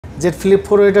Z flip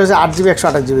 4 এটা হচ্ছে 8GB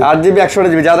 128GB 8GB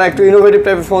 128GB যারা একটু ইনোভেটিভ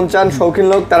টাইপের ফোন চান শৌখিন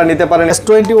লোক তারা নিতে পারেন।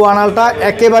 S21 আলট্রা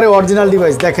একেবারে অরিজিনাল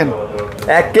ডিভাইস দেখেন,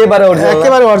 একেবারে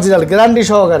অরিজিনাল গ্যারান্টি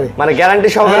সহকারে, মানে গ্যারান্টি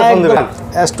সহকারে ফোন দিবেন।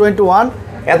 S21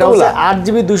 এতগুলো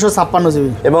 8GB 256GB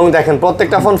এবং দেখেন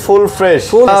প্রত্যেকটা phone full fresh,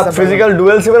 physical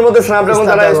dual SIM এর মধ্যে স্ন্যাপড্রাগন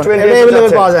যারা S20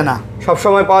 अवेलेबल পাওয়া যায় না, সব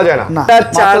সময় পাওয়া যায় না।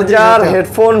 চার্জার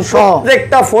হেডফোন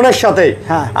প্রত্যেকটা ফোনের সাথে,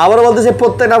 আবার বলতেছি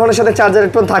প্রত্যেকটা ফোনের সাথে চার্জার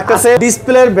হেডফোন থাকতেছে।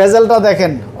 ডিসপ্লের বেজেলটা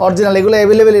দেখেন অরিজিনাল, এগুলো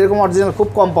अवेलेबल এরকম অরিজিনাল খুব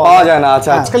কম পাওয়া যায় না।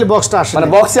 আচ্ছা খালি বক্সটা আসে, মানে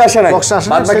বক্সে আসে না,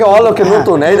 বাদ বাকি অল ওকে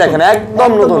নতুন। এই দেখেন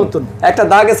একদম নতুন, একটা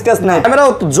দাগ স্ক্র্যাচ নাই।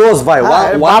 ক্যামেরাও তো জোস ভাই,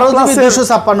 12GB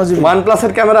 256GB OnePlus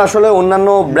এর ক্যামেরা আসলে অন্যান্য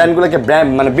ব্র্যান্ডগুলোকে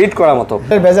মানে বিট করার মতো।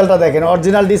 বেজেলটা দেখেন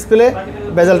অরিজিনাল ডিসপ্লে,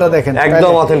 বেজেলটা দেখেন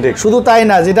একদম অথেন্টিক। শুধু তাই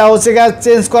না, যেটা হচ্ছে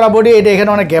চেঞ্জ করা বডি, এটা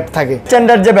এখানে অনেক গ্যাপ থাকে।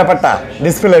 স্ট্যান্ডার্ড যে ব্যাপারটা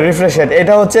ডিসপ্লে রিফ্রেশ রেট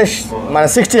এটা হচ্ছে মানে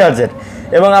 60 হার্জ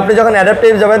এবং আপনি যখন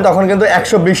অ্যাডাপ্টিভ যাবেন তখন কিন্তু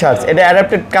 120 হার্জ এটা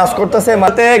অ্যাডাপ্টেড কাজ করতেছে।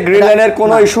 মাতে গ্রিন লাইনের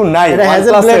কোনো ইস্যু নাই, এটা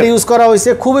হ্যাজেল ব্লেড ইউজ করা হয়েছে,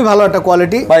 খুবই ভালো একটা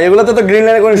কোয়ালিটি ভাই। এগুলোতে তো গ্রিন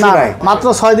লাইনের কোনো ইস্যু নাই, মাত্র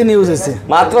 6 দিন ইউজ হয়েছে,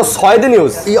 মাত্র 6 দিন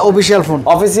ইউজ। এই অফিশিয়াল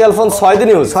ফোন 6 দিন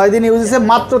ইউজ হয়েছে,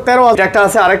 মাত্র 13। একটা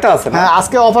আছে আরেকটা আছে না? হ্যাঁ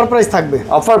আজকে অফার প্রাইস থাকবে,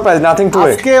 অফার প্রাইস নাথিং টু ইট।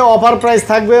 আজকে অফার প্রাইস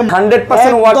থাকবে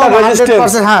 100% ওয়াটার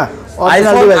রেজিস্ট্যান্স। হ্যাঁ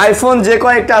আইফোন যে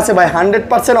কয়েকটা আছে ভাই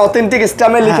 100% অথেন্টিক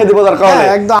স্ট্যাম্পে লিখে দিব দরকার হলে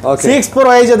একদম। 6 প্রো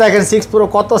এই যে দেখেন 6 প্রো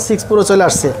কত 6 প্রো চলে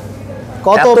আসছে,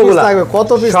 কত পিস থাকবে, কত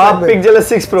পিস সব পিক্সেলের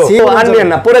 6 প্রো আনলিয়েন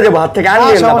না, পড়ে যাবে হাত থেকে,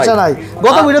 আনলিয়েন না ভাই, সমস্যা নাই।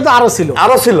 গত ভিডিওতে আরো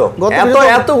ছিল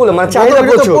এতগুলো মানে চার্জার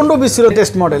প্রচুর 15 পিস ছিল।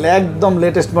 টেস্ট মডেল একদম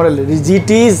লেটেস্ট মডেল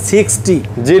GT60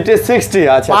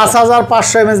 আচ্ছা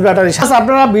 5500 mAh ব্যাটারি।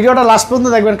 আপনারা ভিডিওটা লাস্ট পর্যন্ত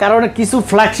দেখবেন কারণ কিছু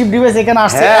ফ্ল্যাগশিপ ডিভাইস এখানে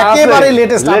আসছে, একেবারে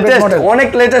লেটেস্ট মডেল, অনেক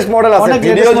লেটেস্ট মডেল আছে।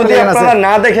 ভিডিও যদি আপনারা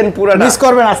না দেখেন পুরোটা মিস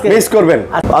করবেন, আজকে মিস করবেন।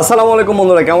 আসসালামু আলাইকুম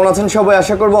বন্ধুরা, কেমন আছেন সবাই?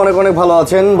 আশা করব অনেক অনেক ভালো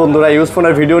আছেন। বন্ধুরা ইউজ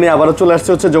ফোনের ভিডিও নিয়ে আবারো চলে আসছে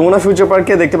হচ্ছে যমুনা ফিউচার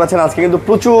পার্কে। দেখতে পাচ্ছেন আজকে কিন্তু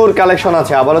প্রচুর কালেকশন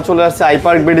আছে, আবারও চলে আসছে আই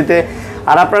পার্ক বিডিতে।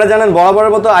 আর আপনারা জানেন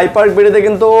বরাবরের মতো আই পার্ক বিডিতে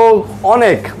কিন্তু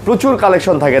অনেক প্রচুর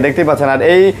কালেকশন থাকে, দেখতে পাচ্ছেন। আর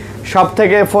এই সব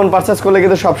থেকে ফোন পারচেস করলে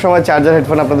কিন্তু সবসময় চার্জার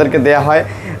হেডফোন আপনাদেরকে দেওয়া হয়।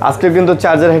 আজকেও কিন্তু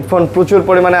চার্জার হেডফোন প্রচুর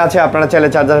পরিমাণে আছে, আপনারা চাইলে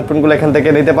চার্জার হেডফোনগুলো এখান থেকে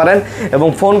নিতে পারেন এবং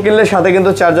ফোন কিনলে সাথে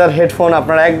কিন্তু চার্জার হেডফোন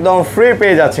আপনারা একদম ফ্রি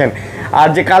পেয়ে যাচ্ছেন। আর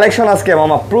যে কালেকশন আজকে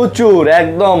মামা প্রচুর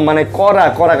একদম মানে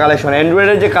করা কালেকশন,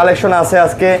 অ্যান্ড্রয়েডের যে কালেকশন আছে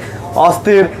আজকে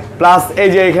অস্থির। প্লাস এই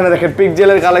যে এখানে দেখেন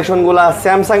পিক্সেলের কালেকশনগুলো,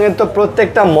 স্যামসাংয়ের তো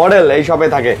প্রত্যেকটা মডেল এই শপে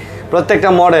থাকে, প্রত্যেকটা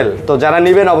মডেল। তো যারা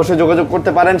নেবেন অবশ্যই যোগাযোগ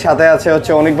করতে পারেন। সাথে আছে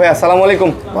হচ্ছে অনিক ভাই। আসসালামু আলাইকুম।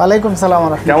 ওয়ালাইকুম সালাম।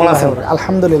 কেমন আছেন?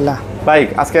 আলহামদুলিল্লাহ ভাই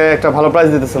আজকে একটা ভালো প্রাইস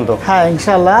দিতেছেন তো? হ্যাঁ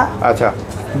ইনশাআল্লাহ। আচ্ছা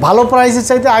ভালো প্রাইসের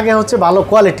চাইতে আগে হচ্ছে ভালো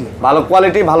কোয়ালিটি,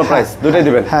 ভালো প্রাইস দুটোই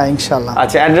দিবেন। হ্যাঁ ইনশাআল্লাহ।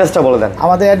 আচ্ছা অ্যাড্রেসটা বলে দেন।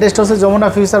 আমাদের অ্যাড্রেসটা হচ্ছে Jamuna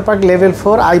future park level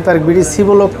 4 I park BD C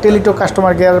block Teletalk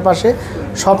customer কেয়ারের পাশে।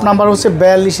 শপ নাম্বার হচ্ছে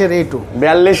 42 A2।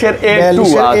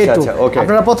 আচ্ছা ওকে।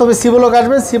 আপনারা প্রথমে সি ব্লক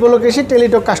আসবেন, সি ব্লক এসে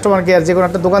টেলিটক কাস্টমার কেয়ার যে কোনো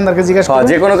একটা দোকানদারকে জিজ্ঞেস করবেন,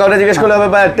 যে কোনো কাউকে জিজ্ঞেস করলে হবে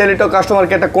ভাই টেলিটক কাস্টমার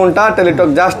কেয়ারটা কোনটা। টেলিটক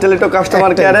জাস্ট টেলিটক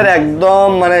কাস্টমার কেয়ারের একদম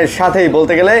মানে সাথেই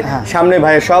বলতে গেলে সামনে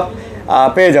ভাইয়ের সব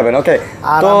পেয়ে যাবেন। ওকে,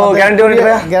 তো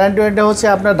গ্যারান্টি হচ্ছে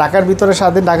আপনার ঢাকার ভিতরে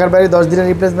 7 দিন, ঢাকার বাইরে 10 দিনের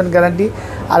রিপ্লেসমেন্ট গ্যারান্টি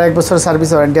আর 1 বছরের সার্ভিস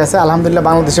ওয়ারেন্টি আছে। আলহামদুলিল্লাহ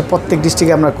বাংলাদেশের প্রত্যেক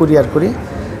ডিস্ট্রিক্টে আমরা কুরিয়ার করি।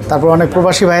 তারপর অনেক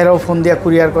প্রবাসী ভাইয়েরাও ফোন দিয়ে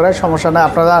কুরিয়ার করায়, সমস্যা না।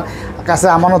 আপনারা কাছে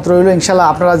আমানত রইল, ইনশাল্লাহ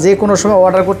আপনারা যে কোনো সময়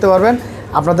অর্ডার করতে পারবেন।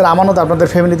 আপনাদের আমানত আপনাদের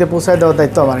ফ্যামিলিতে পৌঁছায় দেওয়ার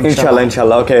দায়িত্ব আমার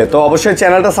ইনশাআল্লাহ। ওকে, তো অবশ্যই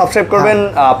চ্যানেলটা সাবস্ক্রাইব করবেন।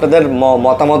 আপনাদের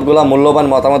মতামতগুলো, মূল্যবান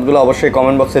মতামতগুলো অবশ্যই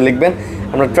কমেন্ট বক্সে লিখবেন।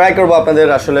 আমরা ট্রাই করবো আপনাদের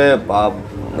আসলে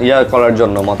করার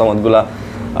জন্য, মতামতগুলো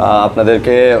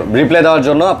আপনাদেরকে রিপ্লাই দেওয়ার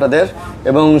জন্য আপনাদের,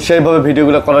 এবং সেইভাবে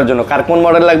ভিডিওগুলো করার জন্য। কার কোন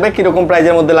মডেল লাগবে, কিরকম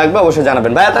প্রাইজের মধ্যে লাগবে অবশ্যই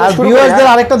জানাবেন। ভাই ভিউয়ারদের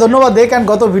আরেকটা ধন্যবাদ দেই, কারণ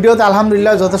গত ভিডিওতে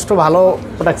আলহামদুলিল্লাহ যথেষ্ট ভালো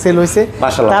প্রোডাক্ট সেল হয়েছে,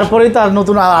 তারপরেই তো আর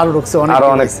নতুন আরো ঢুকছে, অনেক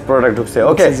প্রোডাক্ট ঢুকছে।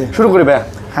 ওকে শুরু করি ভাই।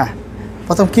 হ্যাঁ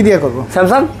প্রথম কি দিয়ে করবো?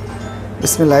 স্যামসাং।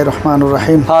 বিসমিল্লাহির রহমানির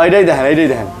রহিম। হ্যাঁ এটাই দেখেন।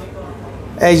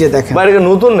 এই যে দেখেন বাইরে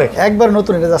নতুন নাকি? একবার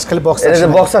নতুন, এটা জাস্ট খালি বক্স, এটা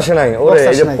বক্স আসে নাই। ওরে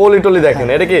এই যে পলিটলি দেখেন,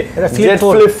 এটা কি জেড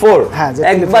ফ্লিপ 4? হ্যাঁ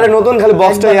একবারে নতুন, খালি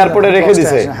বক্সটা এয়ারপোর্টে রেখে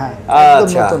দিয়েছে।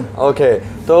 আচ্ছা ওকে,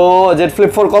 তো জেড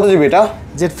ফ্লিপ 4 কত জিবি এটা?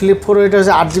 জেড ফ্লিপ 4 এটা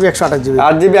হচ্ছে 8GB 128GB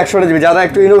 8GB 128GB যারা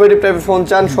একটু ইনোভেটিভ টাইপের ফোন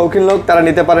চান, শৌখিন লোক, তারা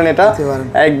নিতে পারেন এটা।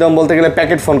 একদম বলতে গেলে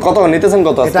প্যাকেট ফোন। কত নিতেছেন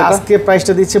কত? এটা আজকে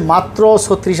প্রাইসটা দিচ্ছে মাত্র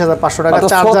 36500 টাকা,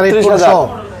 চার্জার হেডফোন সহ।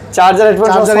 চার্জার হেডফোন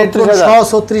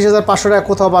 36500 টাকা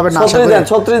কোথাও পাবেন না।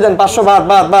 36 দেন 500 বাদ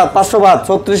 500 বাদ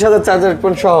 36000 চার্জার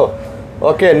হেডফোন সহ।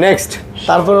 Okay next.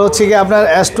 তারপর হচ্ছে কি আপনার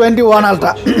S21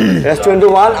 আলট্রা।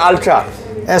 S21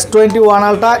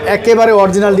 আলট্রা একেবারে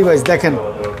অরিজিনাল ডিভাইস দেখেন,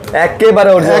 একেবারে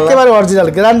অরিজিনাল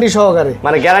গ্যারান্টি সহকারে,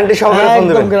 মানে গ্যারান্টি সহকারে ফোন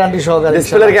দিবেন, একদম গ্যারান্টি সহকারে।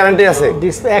 ডিসপ্লের গ্যারান্টি আছে,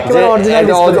 ডিসপ্লে একেবারে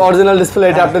অরিজিনাল ডিসপ্লে।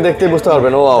 এটা আপনি দেখতেই বুঝতে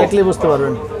পারবেন। ও দেখলেই বুঝতে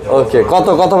পারবেন। ওকে,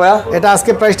 কত ভাইয়া? এটা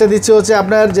আজকে প্রাইসটা দিচ্ছি হচ্ছে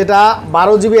আপনার যেটা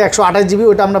 12GB 128GB,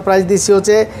 ওটা আমরা প্রাইস দিচ্ছি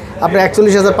হচ্ছে আপনি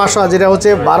 41,500, আর যেটা হচ্ছে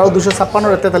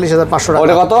 12,256 43,500 টাকা।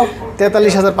 ওটা কত?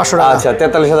 43,500 টাকা। আচ্ছা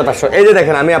 43,500। এই যে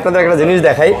দেখেন আমি আপনাদের একটা জিনিস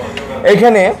দেখাই,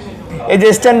 এখানে এই যে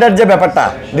স্ট্যান্ডার্ড যে ব্যাপারটা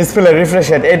ডিসপ্লে রিফ্রেশ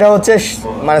রেট, এটা হচ্ছে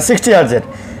মানে 60 হার্টজের,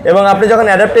 এবং আপনি যখন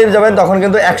অ্যাডাপ্টিভ যাবেন তখন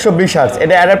কিন্তু 120 হার্টজ।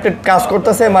 এটা অ্যাডাপ্টেড কাজ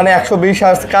করতেছে, মানে 120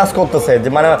 হার্টজ কাজ করতেছে, যে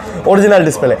মানে অরিজিনাল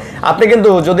ডিসপ্লে। আপনি কিন্তু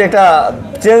যদি একটা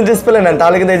চেঞ্জ ডিসপ্লে নেন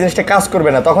তাহলে কিন্তু এই জিনিসটা কাজ করবে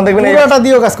না, তখন দেখবেন পুরোটা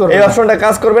দিয়েও কাজ করবে, এই অপশনটা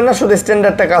কাজ করবে না, শুধু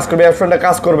স্ট্যান্ডার্ডটা কাজ করবে, এই অপশনটা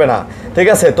কাজ করবে না। ঠিক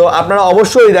আছে, তো আপনারা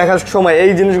অবশ্যই দেখার সময়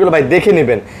এই জিনিসগুলো ভাই দেখে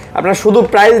নেবেন। আপনারা শুধু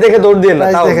প্রাইস দেখে দৌড় দিন না।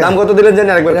 তাও দাম কত দিলেন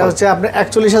জানেন আরেকবার? এটা হচ্ছে আপনি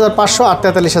 41,500 আর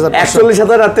 43,500।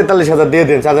 41,000 আর 43,000 দিয়ে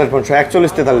দিন, 4,500,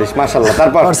 41 43, মাশাআল্লাহ।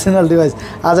 তারপর পার্সোনাল ডিভাইস।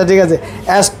 আচ্ছা ঠিক আছে,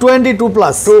 S22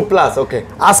 প্লাস। 2 প্লাস, ওকে।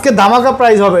 আজকে ধামাকা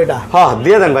প্রাইস হবে এটা। হ্যাঁ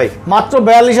দিয়ে দেন ভাই, মাত্র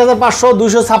 42,500,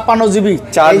 256 জিবি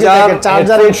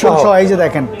চার্জার সহ। এই যে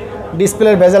দেখেন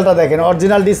ডিসপ্লের বেজেলটা দেখেন,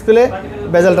 অরিজিনাল ডিসপ্লে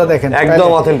বেজেলটা দেখেন, একদম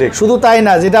অথেন্টিক। শুধু তাই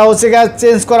না, যেটা হচ্ছে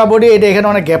চেঞ্জ করা বডি, এটা এখানে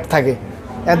অনেক গ্যাপ থাকে,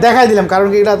 দেখাই দিলাম, কারণ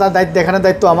কি এটা তার দায়িত্ব, দেখানোর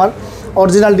দায়িত্ব আমার।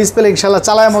 অরিজিনাল ডিসপ্লে ইনশাআল্লাহ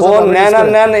চালায় মজা ফোন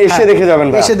নেন এসে দেখে যাবেন,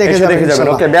 এসে দেখে যাবেন।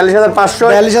 ওকে 42,500,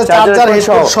 42,000 চার্জার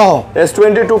হেডফোন সহ,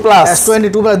 S22 প্লাস,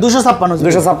 256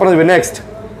 জিবি। নেক্সট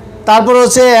তারপর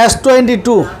হচ্ছে S22।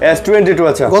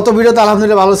 আচ্ছা, গত ভিডিওতে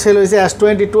আলহামদুলিল্লাহ ভালো সেল হয়েছে।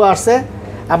 S22 আসছে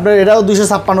আপনার, এটাও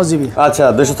 256 জিবি। আচ্ছা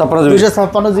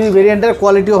 256 জিবি ভেরিয়েন্টের,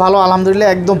 কোয়ালিটিও ভালো আলহামদুলিল্লাহ,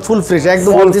 একদম ফুল ফ্রেশ,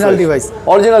 একদম অরিজিনাল ডিভাইস।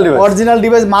 অরিজিনাল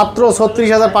ডিভাইস মাত্র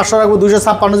 36,500 রাখবো,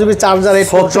 256 জিবি চার্জার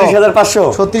হেডফোন সহ।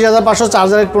 36,500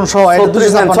 চার্জার হেডফোন সহ,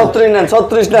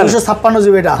 256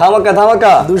 জিবি। এটা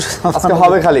ধামাকা আজকে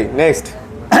হবে খালি। Next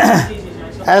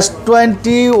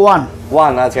S21।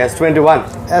 আচ্ছা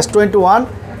S21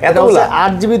 এতগুলো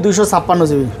 8 জিবি 256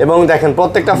 জিবি, এবং দেখেন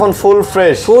প্রত্যেকটা ফোন ফুল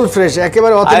ফ্রেশ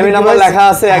একেবারে অথেন্টিক নাম্বার লেখা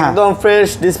আছে, একদম ফ্রেশ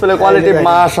ডিসপ্লে কোয়ালিটি,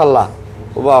 মাশাআল্লাহ।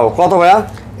 ওয়াও, কত ভাইয়া?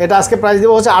 এটা আজকে প্রাইস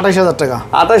দেব হচ্ছে 28,000 টাকা।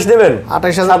 28 দেবেন?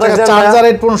 28,000 টাকা চার্জার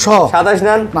হেডফোন সহ। 27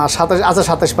 নেন না 27, আচ্ছা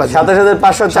 27 পাচ্ছেন।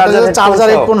 27,500 চার্জার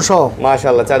হেডফোন সহ,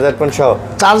 মাশাআল্লাহ।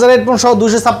 চার্জার হেডফোন সহ,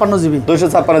 256 জিবি।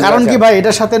 কারণ কি ভাই,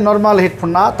 এটার সাথে নরমাল হেডফোন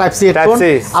না, টাইপ সি হেডফোন,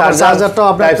 আর চার্জারটাও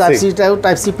আপনার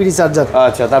টাইপ সি পিডি চার্জার।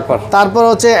 আচ্ছা তারপর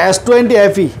হচ্ছে S20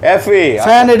 FE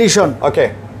ফ্যান এডিশন। ওকে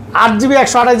 8 জিবি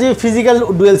 128 জিবি ফিজিক্যাল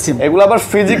ডুয়েল সিম। এগুলো আবার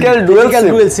ফিজিক্যাল ডুয়েল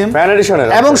সিম ফ্যান এডিশনের।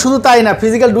 এবং শুধু তাই না,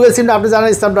 ফিজিক্যাল ডুয়েল সিমটা আপনি জানেন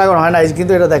স্ন্যাপড্রাগন হয় না,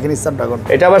 কিন্তু এটা দেখেন স্ন্যাপড্রাগন।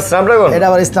 এটা আবার স্ন্যাপড্রাগন? এটা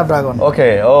আবার স্ন্যাপড্রাগন। ওকে,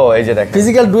 ও এই যে দেখেন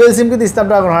ফিজিক্যাল ডুয়েল সিম কিন্তু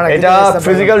স্ন্যাপড্রাগন হয় না, এটা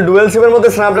ফিজিক্যাল ডুয়েল সিমের মধ্যে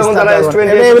স্ন্যাপড্রাগন দ্বারা S20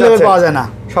 अवेलेबल পাওয়া যায় না,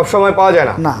 সব সময় পাওয়া যায়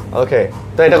না। ওকে,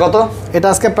 তো এটা কত? এটা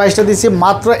আজকে প্রাইসটা দিছি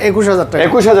মাত্র 21,000 টাকা।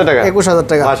 21,000 টাকা? 21,000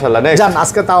 টাকা, মাশাআল্লাহ। জান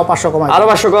আজকে তাও 500 কমাই, আরো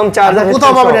 500 কম। চার্জার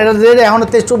কোথাও পাবেন এটা রেট এখন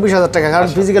 24,000 টাকা, কারণ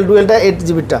ফিজিক্যাল ডুয়েলটা 8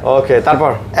 জিবিটা। ওকে,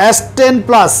 তারপর S10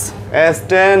 প্লাস।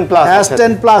 S10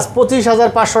 প্লাস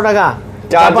 25,500 টাকা।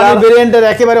 জাপানি ভেরিয়েন্টের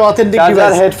একেবারে অথেন্টিক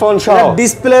ডিভাইস, হেডফোন সহ।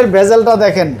 ডিসপ্লের বেজেলটা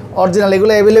দেখেন অরিজিনাল,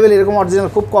 এগুলো अवेलेबल এরকম অরিজিনাল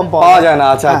খুব কম পাওয়া যায় না।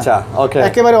 আচ্ছা ওকে,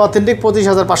 একেবারে অথেন্টিক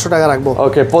 25,500 টাকা রাখবো।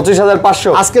 ওকে 25,500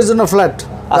 আজকের জন্য ফ্ল্যাট,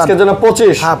 আজকের জন্য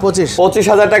 25। হ্যাঁ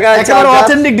 25,000 টাকা একেবারে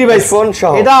অথেন্টিক ডিভাইস ফোন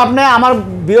সহ। এটা আপনি আমার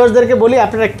ভিউয়ারদেরকে বলি,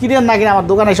 আপনারা কিনেন না কিনে আমার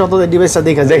দোকানে এসে অন্তত ডিভাইসটা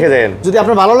দেখে যান, যদি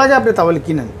আপনার ভালো লাগে আপনি তাহলে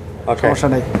কিনেন, সমস্যা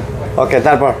নাই। ওকে,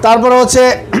 তারপর হচ্ছে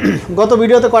গত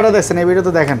ভিডিওতে কয়টা দেখছেন, এই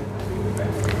ভিডিওতে দেখেন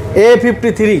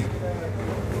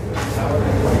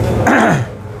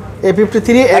A53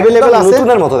 अवेलेबल আছে,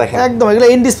 নতুনের মতো দেখেন একদম। এগুলো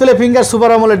in display finger super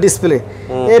AMOLED display.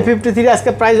 A53 আজকে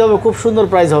প্রাইস হবে খুব সুন্দর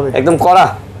প্রাইস হবে, একদম করা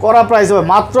প্রাইস হবে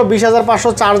মাত্র 20,500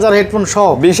 চার্জার হেডফোন সহ।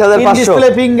 20,500 display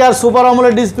finger super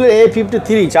AMOLED display A53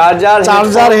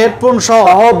 charger headphone সহ।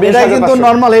 এটা কিন্তু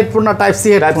নরমাল হেডফোন না, টাইপ সি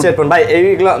হেডফোন। ভাই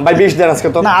এইগুলো ভাই 20 দেন আজকে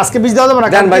তো। না আজকে 20 দেওয়া যাবে না,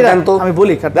 কারণ আমি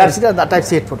বলি টাইপ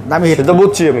সি হেডফোন দামি হেডফোন তো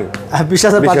বুঝছি আমি।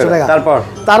 20,500 টাকা।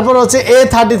 তারপর হচ্ছে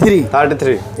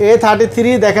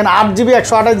A33 দেখেন 8 জিবি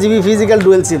 128 জিবি ফিজিক্যাল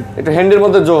ডুয়েল সিম। এটা হ্যান্ডের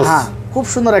মধ্যে জোস, হ্যাঁ খুব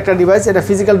সুন্দর একটা ডিভাইস। এটা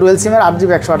ফিজিক্যাল ডুয়েল সিমের 8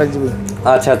 জিবি 128 জিবি।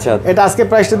 আচ্ছা এটা আজকে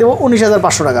প্রাইসটা দেব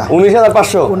 19,500 টাকা।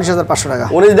 19,500 টাকা।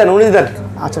 19 দেন।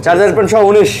 আচ্ছা চার্জার হেডফোন সহ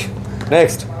 19।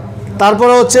 নেক্সট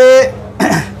তারপরে হচ্ছে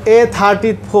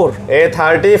A34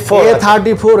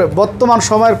 বর্তমান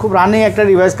সময়ের খুব রানিং একটা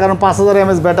ডিভাইস, কারণ 5000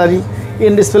 mAh battery,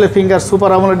 in display finger super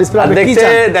AMOLED display. দেখতে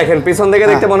দেখেন পিছন থেকে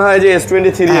দেখতে মনে হয় যে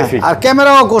S23 FE, আর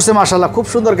ক্যামেরাও করছে মাশাআল্লাহ, খুব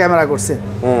সুন্দর ক্যামেরা করছে।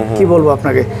 কি বলবো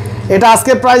আপনাকে, এটা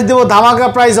আজকে প্রাইস দেব ধামাকা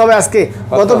প্রাইস হবে আজকে।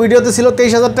 গত ভিডিওতে ছিল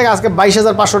 23,000 টাকা, আজকে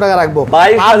 22,500 টাকা রাখবো।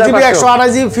 8 জিবি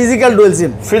 128 জিবি ফিজিক্যাল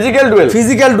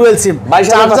ডুয়েল সিম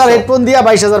চার্জার হেডফোন দিয়া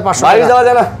 22,500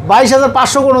 টাকা।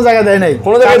 22,500 কোনো জায়গায় দেয় নাই,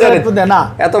 কোনো জায়গায় দেয় না,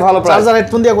 এত ভালো প্রাইস চার্জার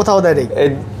হেডফোন দিয়া কোথাও দেয় নাই।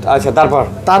 আচ্ছা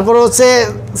তারপর হচ্ছে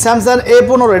স্যামসাং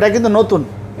A15, এটা কিন্তু নতুন,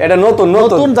 এটা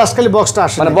নতুন জাস্ট খালি বক্সটা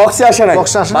আসে, মানে বক্সে আসে না,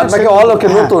 বাদ বাকি অল ওকে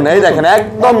নতুন। এই দেখেন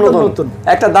একদম নতুন,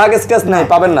 একটা দাগ স্ক্র্যাচ নাই,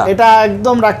 পাবেন না। এটা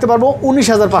একদম রাখতে পারবো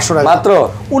 19,500 টাকা, মাত্র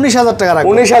 19,000 টাকা রাখবো।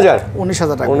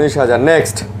 19,000 টাকা।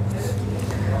 নেক্সট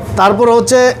তারপর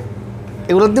হচ্ছে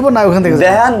এগুলো দিব না ওখান থেকে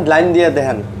দেখেন লাইন দিয়ে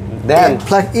দেখেন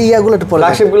ফ্ল্যাগ ইয়াগুলো একটু পরে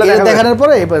ফ্ল্যাগশিপগুলো দেখানোর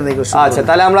পরে এবারে দেখো। আচ্ছা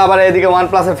তাহলে আমরা আবার এদিকে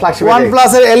OnePlus এর ফ্ল্যাগশিপ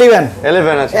OnePlus এর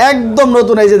 11 আছে একদম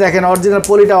নতুন, এই যে দেখেন অরিজিনাল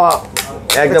পলিটা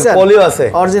একদম পলিও আছে,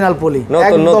 অরিজিনাল পলি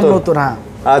একদম নতুন। হ্যাঁ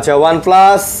আচ্ছা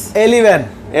OnePlus 11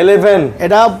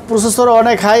 এটা প্রসেসর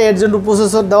অনেক হাই, এর জন্য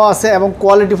প্রসেসর দেওয়া আছে এবং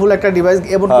কোয়ালিটি ফুল একটা ডিভাইস,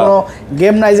 এবং কোনো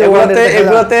গেম নাই যে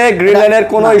এগুলোতে গ্রিন লাইনের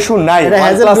কোনো ইস্যু নাই। এটা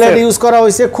হ্যাজেল ব্লেড ইউজ করা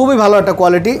হয়েছে, খুবই ভালো একটা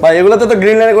কোয়ালিটি ভাই। এগুলোতে তো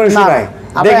গ্রিন লাইনের কোনো ইস্যু নাই,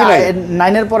 দেখি নাই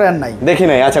 9 এর পরে আর নাই, দেখি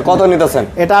নাই। আচ্ছা কত নিতেছেন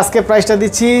এটা? আজকে প্রাইসটা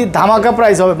দিচ্ছি ধামাকা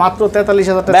প্রাইস হবে মাত্র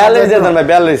 43000 টাকা। 42 দিয়ে দেন ভাই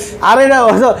 42। আর এটা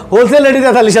হোলসেল রেডি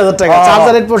 43000 টাকা,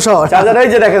 চার্জার রেট পড়ছে। চার্জার এই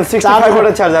যে দেখেন 65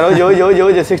 ওয়াটের চার্জার, ওই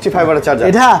যে 65 ওয়াটের চার্জার।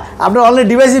 এটা আপনার অনলাইন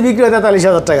ডিভাইসে বিক্রি হয়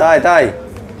 43000 টাকা। তাই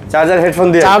চার্জার হেডফোন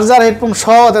দিয়ে, চার্জার হেডফোন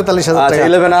সহ 43000 টাকা।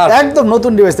 11R একদম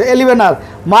নতুন ডিভাইস 11R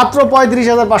মাত্র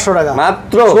 35500 টাকা,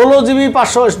 মাত্র 16 জিবি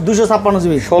 256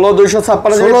 জিবি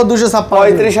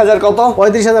 256 35000 কত?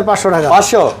 35500 টাকা।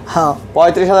 500 হ্যাঁ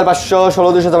 35500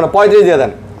 16256 35 দিয়ে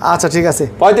দেন। আচ্ছা ঠিক আছে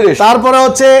 35। তারপরে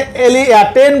হচ্ছে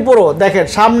 10 প্রো দেখেন,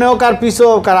 সামনেও কার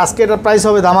পিছেও কার, আজকে এটার প্রাইস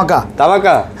হবে ধামাকা।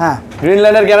 হ্যাঁ গ্রিন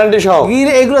লাইনের গ্যারান্টি সহ।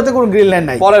 এগুলোতে কোনো গ্রিন লাইন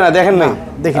নাই, পরে না দেখেন নাই?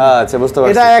 দেখেন। আচ্ছা বুঝতে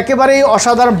পারছি। এটা একেবারেই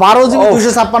অসাধারণ 12 জিবি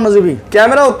 256 জিবি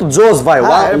ক্যামেরাও তো জোস ভাই।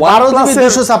 12 জিবি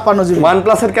 256 জিবি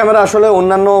OnePlus এর ক্যামেরা আসলে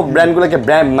অন্যান্য ব্র্যান্ডগুলোকে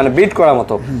মানে বিট করার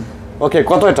মতো। ওকে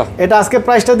কত এটা? এটা আজকে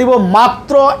প্রাইসটা দিব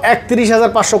মাত্র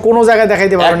 31500, কোনো জায়গায়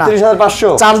দেখাইতে পারবেন না। 31500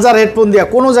 চার্জার হেডফোন দিয়া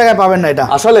কোনো জায়গায় পাবেন না এটা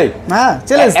আসলে। হ্যাঁ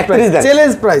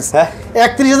চ্যালেঞ্জ প্রাইস। হ্যাঁ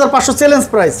 31500 চ্যালেঞ্জ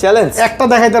প্রাইস, একটা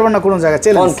দেখাইতে পারবেন না কোনো জায়গায়।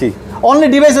 চ্যালেঞ্জ কি? অনলি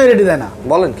ডিভাইস ওই রেডি দেয় না।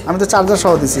 বলেন কি? আমি তো চার্জার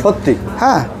সহ দিছি সত্যি।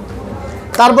 হ্যাঁ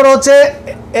তারপরে হচ্ছে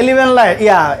 11 light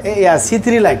C3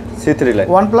 light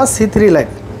OnePlus C3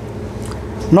 light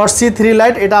not C3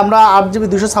 light. এটা আমরা 8GB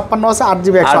 256 আছে,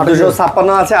 8GB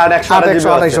 256 আছে আর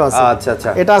 128GB আছে। আচ্ছা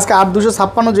এটা আজকে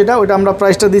 8256 যেটা, ওইটা আমরা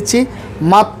প্রাইসটা দিচ্ছি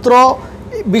মাত্র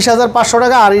 20500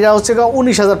 টাকা, আর এটা হচ্ছে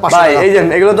 19500 ভাই। টাকা। এই যে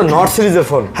এগুলো তো নট সিরিজের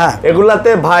ফোন। হ্যাঁ এগুলাতে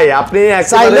ভাই আপনি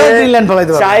চাইলেও গ্রিন লাইন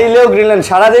ফলাইতে পারবেন, চাইলেও গ্রিন লাইন,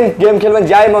 সারাদিন গেম খেলবেন,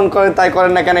 যাই মন করে তাই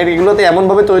করেন না কেন, এগুলোতে এমন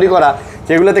ভাবে তৈরি করা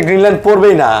যেগুলোতে গ্রিন লাইন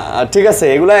পড়বেই না। ঠিক আছে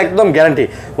এগুলো একদম গ্যারান্টি।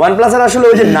 OnePlus এর আসলে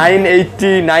ওই যে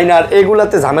 980 9R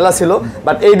এগুলাতে ঝামেলা ছিল,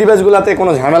 বাট এই ডিভাইসগুলোতে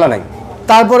কোনো ঝামেলা নাই।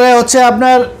 তারপরে হচ্ছে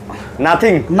আপনার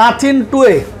নাথিং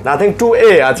 2A।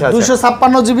 আচ্ছা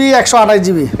 256GB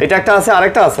 128GB এটা একটা আছে,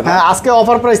 আরেকটা আছে না? হ্যাঁ আজকে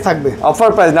অফার প্রাইস থাকবে, অফার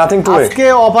প্রাইস নাথিং 2A আজকে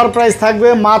অফার প্রাইস থাকবে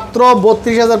মাত্র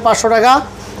 32500 টাকা।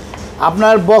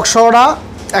 আপনার বক্স সহটা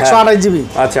 128GB,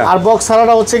 আচ্ছা আর বক্স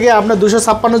ছাড়াটা হচ্ছে কি আপনার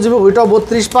 256GB, ওইটাও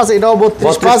 32/5, এটাও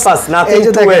 32/5। নাথিং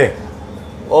 2A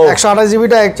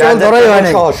 128GBটা একদম ধরাই হয় না,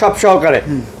 সব সহকারে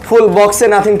ফুল বক্সে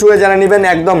নাথিং 2A যারা নেবেন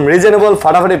একদম রিজনেবল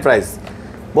ফাটাফাটি প্রাইস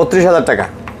 32000 টাকা।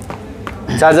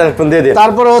 চার্জার হেডফোন দিয়ে দিন।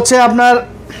 তারপরে হচ্ছে আপনার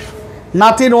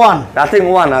নাথিং 1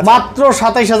 মাত্র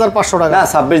 27500 টাকা। না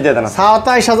 26 দিয়ে দেন।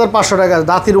 27500 টাকা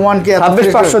নাথিং 1 কে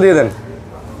 26500 দিয়ে দেন।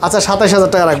 আচ্ছা 27000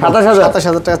 টাকা রাখবেন।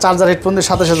 27000 টাকা চার্জার হেডফোন দিয়ে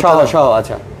 27000 টাকা সহ।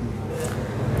 আচ্ছা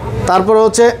তারপরে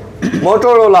হচ্ছে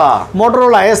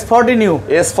Motorola S40 new.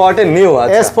 S40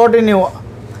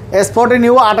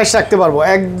 new 28 রাখতে পারবো,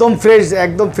 একদম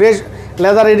ফ্রেশ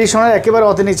লেদার এডিশনের একেবারে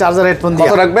অথেন্টিক চার্জার হেডফোন দিয়ে।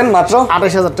 কত রাখবেন? মাত্র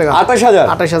 28000 টাকা।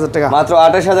 28000 টাকা মাত্র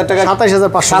 28000 টাকা।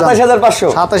 27500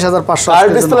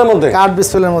 কার্ড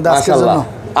ডিসপ্লের মধ্যে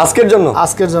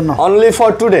আজকের জন্য অনলি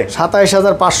ফর টুডে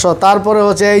 27500। তারপরে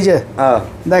হচ্ছে এই যে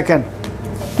দেখেন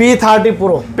P30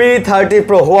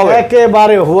 Pro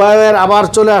একেবারে হুয়াওয়ের আবার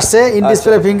চলে আসছে, in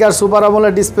display finger super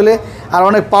AMOLED display, আর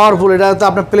অনেক পাওয়ারফুল। এটা তো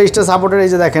আপনার প্লে স্টোর সাপোর্টেড, এই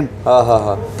যে দেখেন।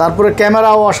 তারপরে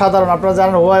ক্যামেরাও অসাধারণ, আপনারা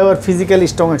জানেন হুয়াওয়ের ফিজিক্যাল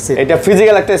স্ট্রং সেট, এটা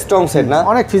ফিজিক্যাল একটা স্ট্রং সেট না,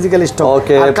 অনেক ফিজিক্যাল স্ট্রং।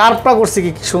 আর কার্ভটা করছে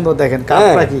কি সুন্দর দেখেন,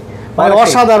 কার্ভটা কি মানে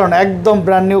অসাধারণ, একদম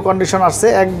ব্র্যান্ড নিউ কন্ডিশন আসছে,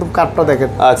 একদম কার্ভটা দেখেন।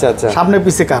 আচ্ছা সামনে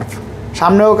পিছে কার্ভ,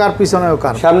 সামনেও কার্ভ পিছনেও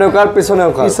কার্ভ,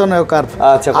 পিছনেও কার্ভ।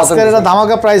 আচ্ছা আজকের এটা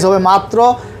ধামাকা প্রাইস হবে মাত্র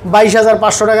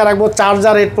 22500 টাকা রাখবো,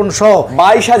 চার্জার হেডফোন সহ।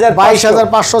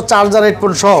 22500 চার্জার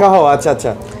হেডফোন সহ।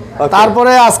 আচ্ছা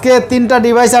তারপরে আজকে 3টা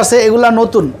ডিভাইস আছে, এগুলা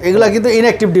নতুন, এগুলা কিন্তু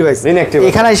ইনঅ্যাক্টিভ ডিভাইস।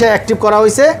 এখানে এসে অ্যাক্টিভ করা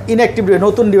হয়েছে, ইনঅ্যাক্টিভ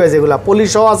নতুন ডিভাইস, এগুলা পলি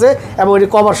সহ আছে এবং এটি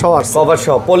কভার সহ আছে,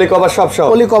 পলি কভার সব সহ,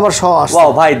 পলি কভার সহ আছে। ওয়াও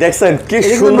ভাই দেখছেন কি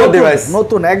সুন্দর ডিভাইস,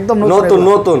 নতুন একদম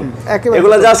নতুন।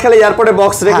 এগুলা জাস্ট খালি এয়ারপোর্টে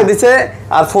বক্স রেখে দিয়েছে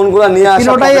আর ফোনগুলো নিয়ে আসা,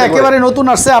 তিনটাই একেবারে নতুন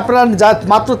আসছে। আপনারা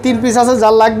মাত্র 3 পিস আছে,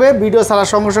 যার লাগবে ভিডিও ছাড়ার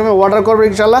সঙ্গে সঙ্গে অর্ডার করবেন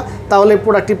ইনশাআল্লাহ, তাহলে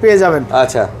প্রোডাক্টটি পেয়ে যাবেন।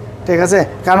 আচ্ছা ঠিক আছে,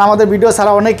 কারণ আমাদের ভিডিও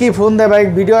ছাড়া অনেকেই ফোন দেয় ভাই,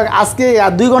 ভিডিও আজকে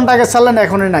 2 ঘন্টা আগে ছাড়লেন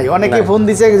এখনই নাই, অনেকেই ফোন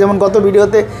দিছে, যেমন গত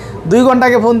ভিডিওতে 2 ঘন্টা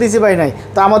আগে ফোন দিছি ভাই নাই।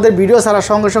 তো আমাদের ভিডিও ছাড়ার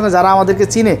সঙ্গে সঙ্গে যারা আমাদেরকে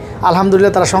চিনে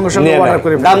আলহামদুলিল্লাহ তারা সঙ্গে সঙ্গে অর্ডার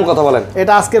করে। দাম কত বলেন?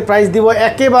 এটা আজকের প্রাইস দিব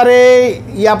একেবারে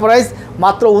প্রাইস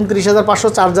মাত্র 29500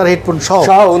 চার্জার হেডফোন সহ।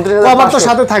 কভার তো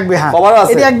সাথে থাকবে। হ্যাঁ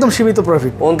এটা একদম সীমিত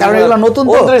প্রফিট, কারণ এগুলো নতুন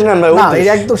তো। না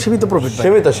এটা একদম সীমিত প্রফিট,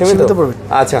 সীমিত প্রফিট।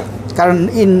 আচ্ছা কারণ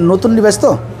নতুন ডিভাইস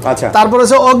তো। আচ্ছা, তারপর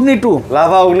হচ্ছে অগ্নি 2,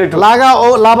 লাভা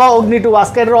অগ্নি 2।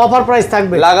 আজকে এর অফার প্রাইস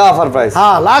থাকবে, অফার প্রাইস,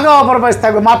 হ্যাঁ অফার প্রাইস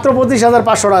থাকবে মাত্র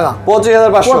 25,500 টাকা।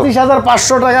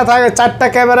 25,500 টাকা থাকে। 4টা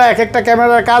ক্যামেরা, এক একটা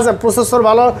ক্যামেরার কাজ, প্রসেসর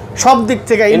ভালো, সব দিক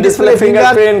থেকে, in display,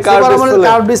 fingerprint,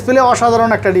 curve display,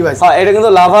 অসাধারণ একটা ডিভাইস। হ্যাঁ, এটা কিন্তু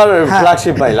লাভার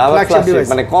ফ্ল্যাগশিপ ভাই, লাভার ফ্ল্যাগশিপ,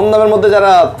 মানে কম দামের মধ্যে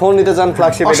যারা ফোন নিতে চান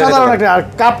ফ্ল্যাগশিপ, এটা অসাধারণ একটা। আর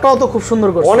কাপটাও তো খুব সুন্দর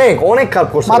করছে, অনেক কাপ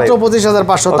করছে মাত্র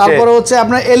 25,500। তারপরে হচ্ছে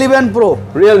আপনার 11 প্রো,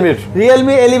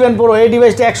 Realme 11 প্রো। এই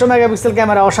ডিভাইসটি 100 মেগাপিক্সেল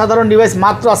ক্যামেরা, অসাধারণ ডিভাইস।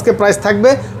 মাত্র আজকে প্রাইস থাকবে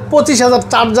 25,000,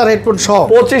 চার্জার হেডফোন সহ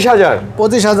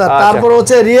 25,000। তারপর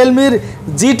হচ্ছে রিয়েলমির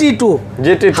GT2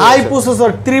 হাই প্রসেসর,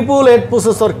 888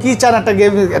 প্রসেসর। কি চান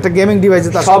একটা গেমিং ডিভাইস,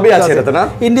 সবই আছে এটাতে না?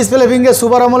 In display finger,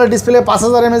 super AMOLED display,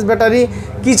 5000 mAh battery.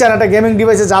 কি চান একটা গেমিং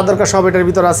ডিভাইসে, যা দরকার সব এটার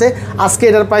ভিতর আছে। আজকে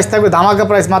এটার প্রাইস থাকবে ধামাকা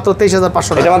প্রাইস মাত্র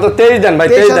 23,500 টাকা। এটা মাত্র 23 দেন ভাই,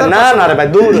 23 দেন। না রে ভাই,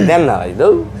 দূর দেন না ভাই,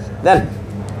 দূর দেন।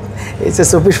 এই যে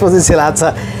 24-25 ছিল। আচ্ছা,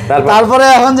 তারপরে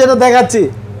এখন যেটা দেখাচ্ছি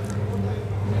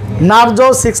নার্জো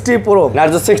 60 প্রো,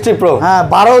 হ্যাঁ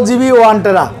 12 জিবি 1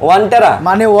 টেরা,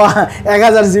 মানে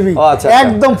 1000 জিবি,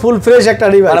 একদম ফুল ফ্রেশ একটা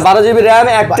ডিভাইস, মানে 12 জিবি র‍্যাম,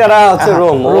 1 টেরা হচ্ছে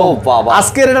রোম। ও বাবা,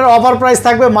 আজকের এটার অফার প্রাইস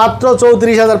থাকবে মাত্র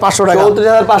 34,500 টাকা।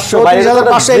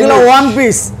 34,500 এগুলো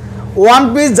ওয়ান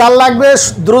পিস যার লাগবে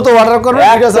দ্রুত অর্ডার করবে।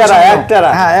 1 টেরা,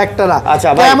 হ্যাঁ 1 টেরা। আচ্ছা,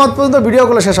 কিয়ামত পর্যন্ত ভিডিও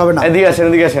গুলো শেষ হবে না। এদিকে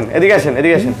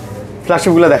আসেন,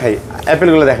 ফ্ল্যাগশিপ গুলো দেখাই, অ্যাপেল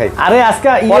গুলো দেখাই। আরে আজকে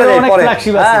অনেক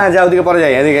ফ্ল্যাগশিপ আছে। হ্যাঁ, যাও ওদিকে পরে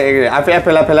যাই। এদিকে অ্যাপেল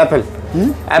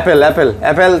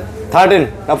 13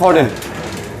 না 14?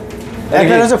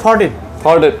 অ্যাপেল হচ্ছে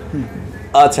 14।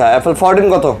 আচ্ছা, অ্যাপেল 14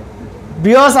 কত?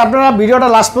 ভিউয়ার্স, আপনারা ভিডিওটা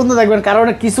লাস্ট পর্যন্ত দেখবেন, কারণ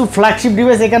কিছু ফ্ল্যাগশিপ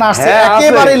ডিভাইস এখানে আসছে,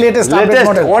 একেবারে লেটেস্ট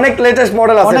মডেল, অনেক লেটেস্ট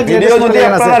মডেল আছে। ভিডিও যদি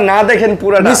আপনারা না দেখেন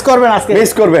পুরোটা মিস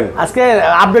করবেন। আজকে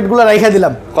আপডেটগুলো রাইখা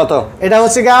দিলাম। কত? এটা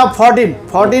হচ্ছে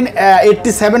 14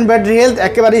 87 ব্যাটারি হেলথ,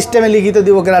 একেবারে স্টেমে লিখিত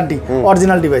দিব গ্যারান্টি,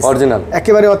 অরিজিনাল ডিভাইস,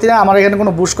 একেবারে অরিজিনাল। আমার এখানে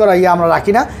কোনো বুশ করা আমরা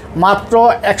রাখি না, মাত্র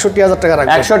 61,000 টাকা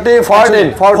রাখবো।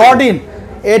 14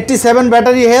 87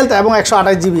 ব্যাটারি হেলথ এবং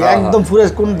 128 জিবি, একদম ফ্রেশ,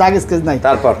 কোন দাগ স্কেচ নাই।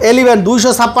 তারপর 11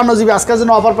 256 জিবি, আজকের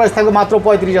জন্য অফার প্রাইস থাকবে মাত্র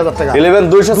 35,000 টাকা। 11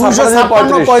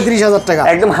 256 টাকা,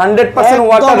 একদম 100%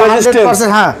 ওয়াটার রেজিস্ট্যান্স।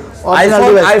 হ্যাঁ,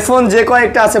 আইফোন যে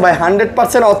কয়েকটা আছে ভাই,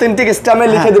 100% অথেন্টিক স্ট্যাম্পে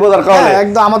লিখে দিব দরকার হলে।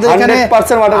 একদম আমাদের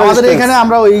এখানে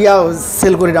আমরা ওই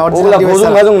সেল করি না, অরিজিনাল ডিভাইস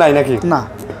নাই নাকি? না,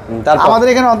 আমাদের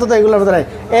এখানে অন্তত এগুলোর মধ্যে নাই।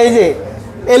 এই যে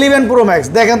 11 প্রো ম্যাক্স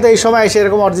দেখেন তো, এই সময় এসে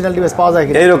এরকম অরিজিনাল ডিভাইস পাওয়া যায়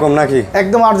কি? এইরকম নাকি?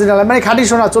 একদম অরিজিনাল, মানে খাঁটি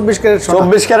সোনা, 24 ক্যারেট সোনা,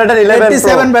 24 ক্যারেটের 11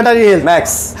 87 ব্যাটারি হেলথ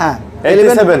ম্যাক্স। হ্যাঁ,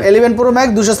 11 প্রো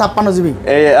ম্যাক্স 256 জিবি।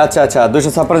 এই আচ্ছা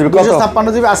 256 জিবি, কত?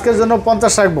 256 জিবি, আজকের জন্য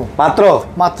 50 রাখবো মাত্র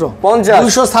 50।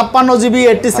 256 জিবি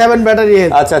 87 ব্যাটারি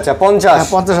হেলথ। আচ্ছা 50,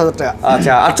 50,000 টাকা।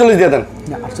 আচ্ছা 48 দিয়ে দেন।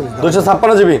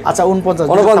 256 জিবি, আচ্ছা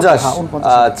 49। হ্যাঁ 49।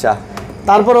 আচ্ছা,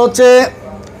 তারপর হচ্ছে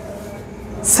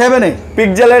 7A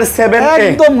পিক্সেলের 7A,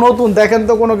 একদম নতুন। দেখেন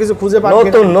তো কোনো কিছু খুঁজে পাবেন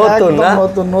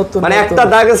নতুন, মানে একটা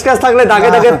দাগ স্ক্র্যাচ থাকলে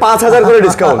দাগে 5,000 করে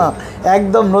ডিসকাউন্ট,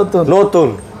 একদম নতুন।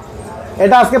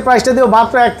 এটা আজকে প্রাইসটা দিও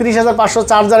মাত্র 31,500,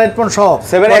 চার্জার হেডফোন সহ।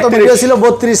 কত ভিডিও ছিল?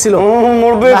 32 ছিল।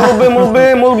 মুরবে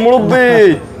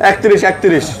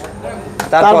 31।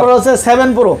 তারপর হচ্ছে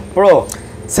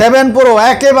 7 প্রো,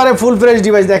 একেবারে ফুল ফ্রেশ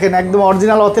ডিভাইস, দেখেন একদম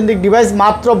অরিজিনাল অথেন্টিক ডিভাইস,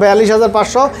 মাত্র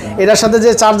 42,500। এটার সাথে যে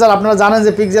চার্জার, আপনারা জানেন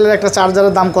যে পিক্সেলের একটা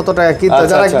চার্জারের দাম কত টাকা, কিন্তু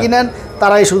যারা কিনেন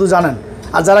তারাই শুধু জানেন,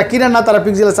 আর যারা কিনেন না তারা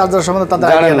পিক্সেলের চার্জার সম্বন্ধে তাদের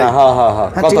আইডিয়া নেই।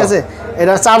 হ্যাঁ, ঠিক আছে।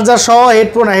 এটা চার্জার সহ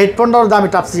হেডফোনটার দামই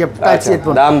টাইপ সি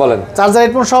হেডফোন। দাম বলেন? চার্জার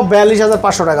হেডফোন সব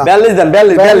 42,500 টাকা।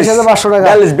 42,500 টাকা।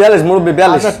 42 মুরব্বি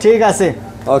 42। আচ্ছা ঠিক আছে।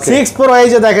 6 প্রো, এই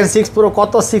যে দেখেন 6 প্রো,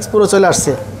 কত 6 প্রো চলে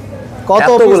আসছে, কত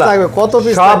পিস থাকবে,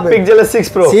 সব পিক্সেলের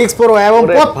 6 প্রো এবং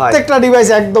প্রত্যেকটা ডিভাইস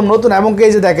একদম নতুন। এবং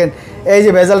এই যে দেখেন, এই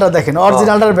যে বেজেলটা দেখেন,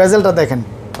 অরিজিনালটার বেজেলটা দেখেন।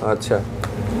 আচ্ছা,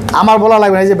 আমার বলা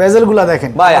লাগবে না, এই যে বেজেলগুলো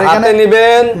দেখেন ভাই, হাতে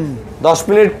নেবেন 10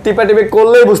 মিনিট টিপে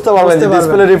করলেই বুঝতে পারবেন,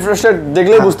 ডিসপ্লে রিফ্রেশ রেট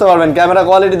দেখলেই বুঝতে পারবেন, ক্যামেরা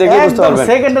কোয়ালিটি দেখলেই বুঝতে পারবেন।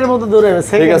 সেকেন্ডের মতো দৌড়াবে,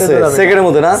 সেকেন্ডের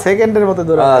মধ্যে না, সেকেন্ডের মতো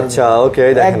দৌড়াবে। আচ্ছা ওকে,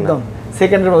 দেখেন একদম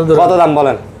সেকেন্ডের মতো দৌড়াবে। কত দাম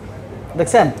বলেন?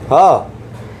 দেখছেন? হ্যাঁ,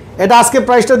 এটা আজকে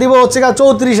প্রাইসটা দিব হচ্ছে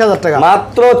 34,000 টাকা,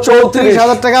 মাত্র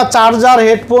 34,000 টাকা, চার্জার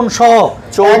হেডফোন সহ,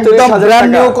 একদম brand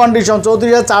new condition.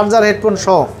 34,000 charger headphone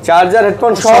সহ,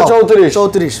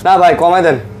 34 না ভাই, কমাই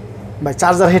দেন ভাই।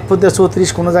 চার্জার হেডফোন দিয়ে 34,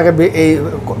 কোন জায়গায় এই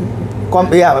কম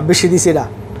বেশি দিছি এটা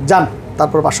জান,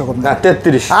 তারপর 500 কম না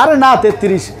 33। আরে না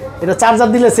 33, এটা চার্জার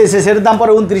দিলে সেটার দাম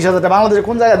পরে 29,000 টাকা। বাংলাদেশে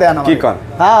কোন জায়গায় দেয় না? কি কোন?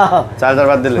 হ্যাঁ, চার্জার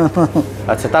বাদ দিলে।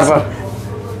 আচ্ছা,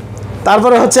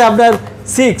 তারপরে হচ্ছে আপনার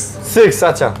 6।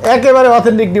 আচ্ছা, একেবারে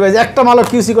অথেন্টিক ডিভাইস, একটা মালও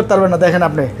কিউসি করতে পারবেন না। দেখেন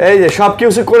আপনি, এই যে সব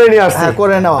কিউসি করে নিয়ে আসছে। হ্যাঁ,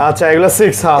 করে নেওয়া। আচ্ছা, এগুলো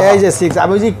 6। হ্যাঁ, এই যে 6।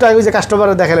 আমি যে একটু আগে যে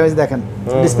কাস্টমারে দেখালাম, এই যে দেখেন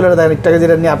ডিসপ্লেটা দেখেন, একটু আগে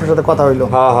যেটা নিয়ে আপনার সাথে কথা হইলো।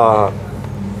 হ্যাঁ,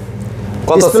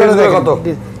 কত?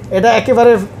 এটা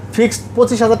একেবারে ফিক্সড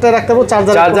 25000 টাকা রাখতে পারবো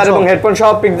চার্জার এবং হেডফোন সহ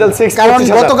পিক্সেল 6 কারণ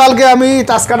গতকালকে আমি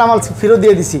টাচ কাটা মাল ফেরত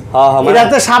দিয়ে দিছি।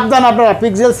 এটাতে সাবধান আপনারা,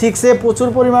 পিক্সেল 6 এ প্রচুর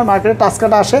পরিমাণ মার্কেটে টাচ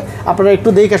কাটা আসে, আপনারা একটু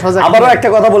দেখে সজাগ। আবারও একটা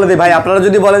কথা বলে দিই ভাই, আপনারা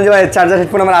যদি বলেন যে ভাই চার্জার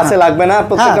হেডফোন আমার আছে লাগবে না,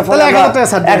 প্রত্যেকটা ফোনে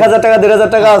 1000 টাকা 1500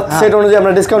 টাকা সেট অনুযায়ী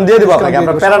আমরা ডিসকাউন্ট দিয়ে দিব আপনাকে,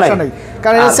 আপনার প্যারা নাই।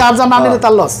 কারণ এই চার্জার না নিলে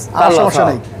তার লস, আর সমস্যা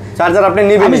নাই। চার্জার আপনি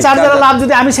নিবেন, আমি চার্জারের লাভ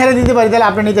যদি আমি ছেড়ে দিতে পারি তাহলে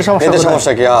আপনি নিতে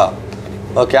সমস্যা কি?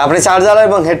 ওকে, আপনি চার্জার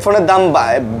এবং হেডফোনের দাম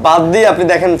বাদ দিয়ে আপনি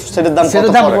দেখেন সেটার দাম কত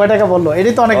টাকা বললো,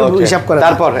 এটাই তো অনেক হিসাব করে।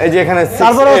 তারপর এই যে এখানে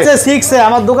তারপর হচ্ছে 6 এ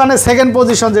আমার দোকানের সেকেন্ড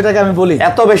পজিশন যেটাকে আমি বলি,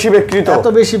 এত বেশি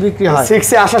বিক্রি হয় 6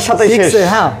 এ আসার সাথে শেষ।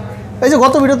 হ্যাঁ, এই যে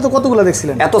গত ভিডিওতে কতগুলো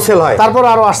দেখছিলেন, এত সেল হয়, তারপর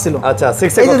আরো আসছিল। আচ্ছা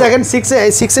 6 এ এই যে দেখেন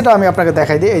 6 এটা আমি আপনাকে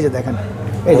দেখাই দিই। এই যে দেখেন,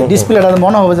 এই যে ডিসপ্লেটা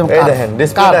মনে হবে যে এই দেখেন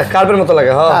ডিসপ্লেটা কার্ভের মতো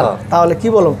লাগে। হ্যাঁ, তাহলে কি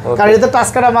বলবো, কারণ এতে টাচ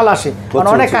কাটা মাল আসে, কারণ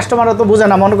অনেক কাস্টমাররা তো বোঝে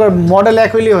না, মনে করে মডেল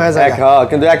এক হইলেই হয়ে যায়। হ্যাঁ,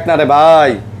 কিন্তু এক না রে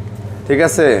ভাই, ঠিক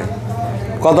আছে।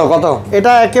 কত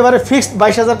এটা একেবারে ফিক্সড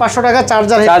 22500 টাকা,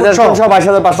 চার্জার হেডফোন সহ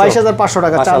 22500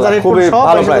 টাকা, চার্জার হেডফোন সহ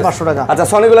 22500 টাকা। আচ্ছা,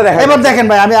 সনিগুলো দেখেন। এবার দেখেন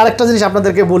ভাই, আমি আরেকটা জিনিস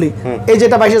আপনাদেরকে বলি, এই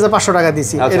যেটা 22500 টাকা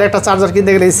দিছি, এটা একটা চার্জার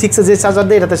কিনতে গেলে 6 এ যে চার্জার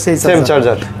দেয় এটাতে সেই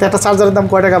চার্জার, তো একটা চার্জারের দাম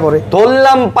কয় টাকা পড়ে?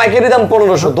 ধরলাম পাইকারি দাম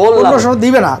 1500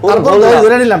 দিবে না, তারপর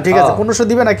ধরে নিলাম ঠিক আছে 1500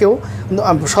 দিবে না কেউ,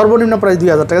 সর্বনিম্ন প্রাইস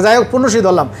 2000 টাকা। যাই হোক 1500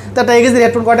 ধরলাম, তো একটা এগেজি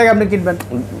হেডফোন কয় টাকা আপনি কিনবেন?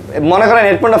 মনে করেন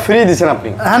হেডফোনটা ফ্রি দিবেন আপনি।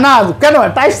 হ্যাঁ, না কেন,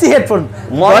 টাইপ সি হেডফোন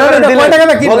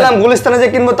বললাম গুলিস্তানে যে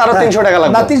কিনবো তারও 300 টাকা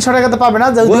লাগবে না, 300 টাকা তো পাবে না,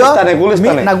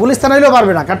 না গুলিস্তানে হইলেও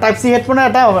পারবে না, কারণ টাইপ সি হেডফোন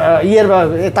এটা ইয়ের,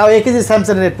 তাও একই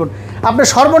স্যামসাং এর হেডফোন, আপনি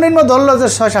সর্বনিম্ন ধরলো যে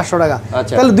 600-700 টাকা,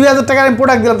 তাহলে 2000 টাকা আমি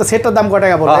প্রোডাক্ট দিলাম, তো সেটার দাম কয়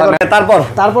টাকা পড়বে?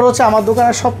 তারপর হচ্ছে আমার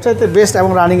দোকানের সবচাইতে বেস্ট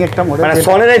এবং রানিং একটা মডেল, মানে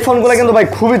সনির এই ফোনগুলো কিন্তু ভাই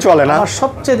খুবই চলে না, আমার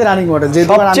সবচাইতে রানিং মডেল, যে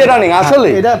সবচেয়ে রানিং আসলে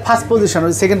এটা ফার্স্ট পজিশন,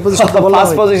 ওই সেকেন্ড পজিশন তো বললাম,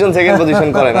 ফার্স্ট পজিশন সেকেন্ড পজিশন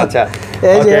করেন। আচ্ছা,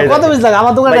 এই যে কত পিস লাগে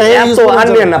আমার দোকানে, এত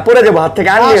আনলিয়েন না, পড়ে যাবো হাত থেকে,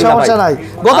 আনলিয়েন না, সমস্যা নাই।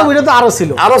 গত ভিডিওতে আরো ছিল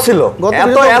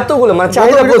এতগুলো, মানে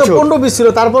চাহিদা প্রচুর, 15 পিস ছিল,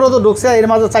 তারপরও তো ঢুকছে, এর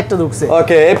মাঝে 4টা ঢুকছে।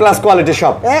 ওকে, এ প্লাস কোয়ালিটি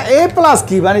সব, এ প্লাস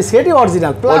কি মানে সেটি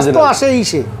অরিজিনাল, প্লাস তো আসে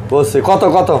ইসে বলছি। কত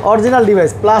অরিজিনাল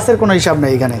ডিভাইস, প্লাসের কোনো হিসাব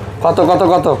নেই এখানে। কত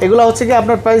এগুলো হচ্ছে কি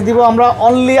আপনার প্রাইস দিব আমরা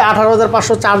অনলি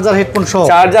 18500, চার্জার হেডফোন সহ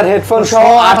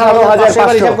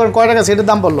 18500 হিসাব করেন কয় টাকা সেটার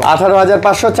দাম বললো?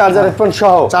 18500 চার্জার হেডফোন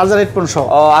সহ,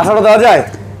 18 দেওয়া যায়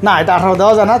না, এটা 18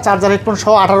 দেওয়া যায় না, চার্জার হেডফোন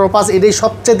সহ 18.5, এটাই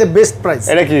সবচেয়ে বেস্ট প্রাইস।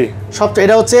 এটা কি সবচেয়ে,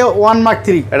 এটা হচ্ছে 1 Mark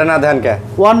 3, এটা না দেন কে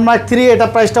 1 Mark 3, এটা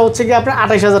প্রাইসটা হচ্ছে কি আপনার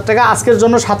 28000 টাকা, আজকের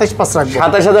জন্য 27500 রাখবো,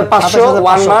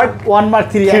 27500 1 Mark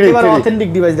 3 একেবারে অথেন্টিক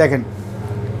ডিভাইস। দেখেন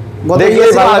গত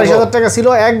 28000 টাকা ছিল,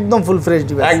 একদম ফুল ফ্রেশ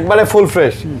ডিভাইস, একবারে ফুল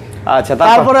ফ্রেশ। আচ্ছা,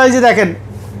 তারপরে এই যে দেখেন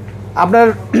আপনার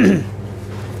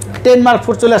 10 Mark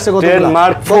 4 চলে আসছে, গত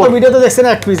ভিডিওতে দেখছেন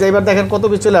এক পিস, এবার দেখেন কত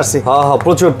পিস চলে আসছে। হ্যাঁ,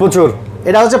 প্রচুর।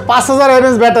 এটা হচ্ছে 5000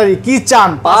 mAh ব্যাটারি, কি চান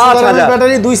 5000 mAh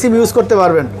ব্যাটারি, 2 সিম ইউজ করতে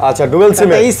পারবেন। আচ্ছা, ডুয়াল সিম,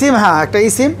 এই সিম, হ্যাঁ একটা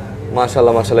এই সিম,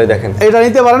 মাশাআল্লাহ দেখেন, এটা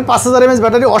নিতে পারেন। 5000 mAh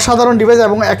ব্যাটারি, অসাধারণ ডিভাইস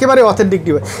এবং একেবারে অথেন্টিক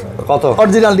ডিভাইস, কত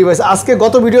অরিজিনাল ডিভাইস। আজকে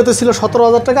গত ভিডিওতে ছিল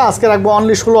 17000 টাকা, আজকে রাখবো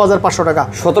অনলি 16500 টাকা।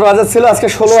 17000 ছিল, আজকে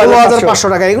 16500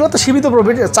 টাকা। এগুলো তো সীমিত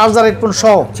প্রফিট, চার্জার হেডফোন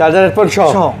সহ,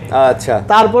 আচ্ছা,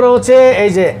 তারপরে হচ্ছে এই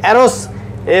যে অ্যারোস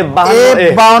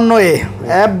F52A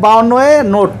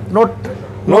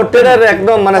নোট 10 এর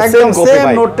একদম মানে সেম কপি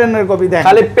ভাই, নোট 10 এর কপি দেখেন,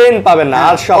 খালি পেন পাবেন না,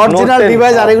 আর সব অরিজিনাল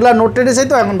ডিভাইস। আর এগুলা নোট 10 এর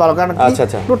চাইতে এখন ভালো, কারণ আচ্ছা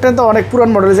নোট 10 তো অনেক পুরান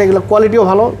মডেল, এগুলো কোয়ালিটিও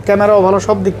ভালো, ক্যামেরাও ভালো,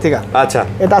 সব দিক থেকে। আচ্ছা,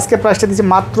 এটা আজকে প্রাইসটা দিচ্ছে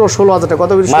মাত্র 16000 টাকা,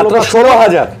 মাত্র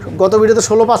 16000, গত ভিডিওতে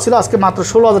 16500 ছিল, আজকে মাত্র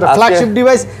 16000 টাকা। ফ্ল্যাগশিপ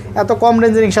ডিভাইস, এত কম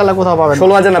রেঞ্জে ইনশাআল্লাহ কোথাও পাবেন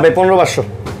 16000 না ভাই, 15500।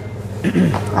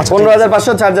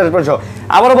 15500 চার্জার হেডফোন সহ।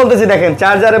 আবারও বলতেছি, দেখেন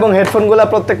চার্জার এবং হেডফোনগুলো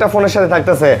প্রত্যেকটা ফোনের সাথে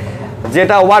থাকতেছে,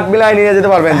 যেটা ওয়াট মিলাই নিয়ে যেতে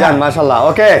পারবেন, জান মাশাআল্লাহ।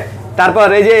 ওকে, তারপর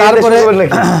এই যে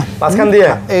পাঁচখান দিয়ে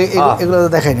এগুলো তো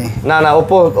দেখাই নাই, না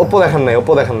ওপ্পো দেখান নাই,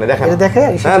 দেখেন,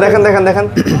 হ্যাঁ দেখেন।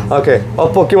 ওকে,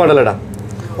 ওপ্পো কি মডেল এটা?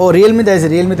 ও রিয়েলমি দেখাইছে,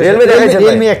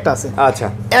 রিয়েলমি একটা আছে। আচ্ছা,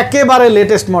 একেবারে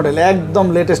লেটেস্ট মডেল, একদম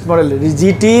লেটেস্ট মডেল,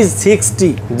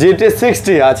 GT60।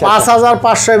 আচ্ছা,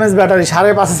 5500 mAh ব্যাটারি,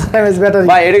 5500 mAh ব্যাটারি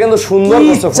ভাই, এটা কিন্তু সুন্দর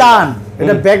চান।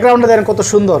 এটা ব্যাকগ্রাউন্ডে দেখেন কত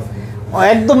সুন্দর,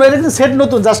 একদম সেট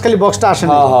নতুন, জাস্ট খালি বক্সটা আসে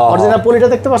না, অরিজিনাল পলিটা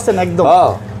দেখতে পাচ্ছেন, একদম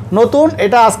নতুন।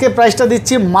 এটা আজকে প্রাইসটা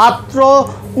দিচ্ছি মাত্র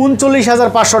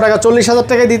 39500 টাকা, 40000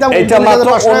 টাকায় দিতাম,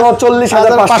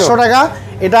 39500 টাকা।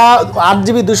 এটা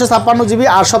 8GB 256GB,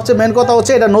 আর সবচেয়ে মেন কথা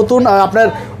হচ্ছে এটা নতুন, আপনার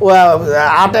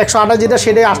 128 যেটা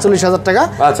সেটাই 48000 টাকা,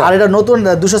 আর এটা নতুন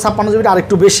 256GB আর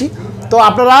একটু বেশি। তো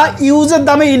আপনারা ইউজের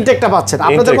দামে ইনটেকটা পাচ্ছেন,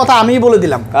 আপনাদের কথা আমিই বলে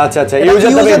দিলাম। আচ্ছা,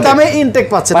 ইউজের দামে ইনটেক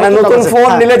পাচ্ছেন, মানে নতুন ফোন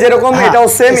নিলে যেরকম এটাও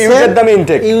সেম ইউজের দামে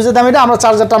ইনটেক, ইউজের দামে এটা আমরা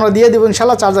চার্জারটা আমরা দিয়ে দেব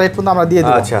ইনশাআল্লাহ, চার্জার হেডফোন আমরা দিয়ে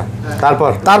দেব। আচ্ছা,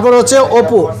 তারপর হচ্ছে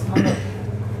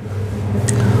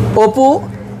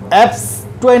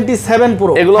oppo F27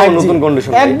 Pro এগুলো নতুন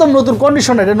কন্ডিশন, একদম নতুন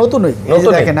কন্ডিশন, এটা নতুনই, এই যে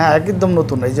দেখেন, হ্যাঁ একদম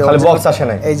নতুন, এই যে খালি বক্স আসে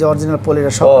নাই, এই যে অরিজিনাল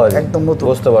পলিটা সব একদম নতুন।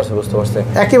 বুঝতে পারছি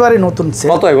একেবারে নতুন সেট।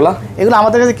 কত এগুলা? এগুলো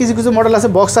আমাদের কাছে কিছু কিছু মডেল আছে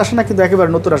বক্স আসে না, কিন্তু একেবারে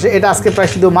নতুন আসে। এটা আজকে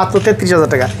প্রাইস দিও মাত্র 33000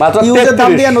 টাকা। ইউজের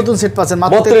দাম দিয়ে নতুন সেট পাচ্ছেন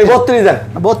মাত্র 32 দেন,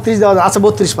 32 দেওয়া আছে,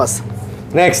 32 পাস।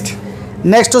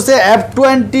 নেক্সট হচ্ছে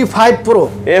F25 Pro।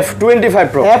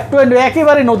 F20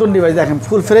 একেবারে নতুন ডিভাইস, দেখেন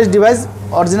full fresh device,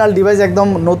 original device, একদম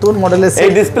নতুন মডেলের সেট।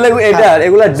 এই ডিসপ্লে এটা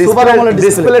এগুলা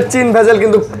ডিসপ্লের চিন ভেজেল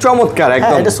কিন্তু চমৎকার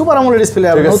একদম। এটা সুপার আমোলেড ডিসপ্লে,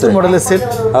 নতুন মডেলের সেট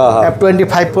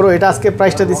F25 Pro। এটা আজকে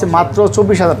প্রাইসটা দিচ্ছে মাত্র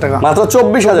 24000 টাকা। মাত্র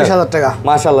 24000 টাকা।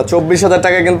 মাশাআল্লাহ, 24000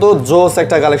 টাকা কিন্তু জোস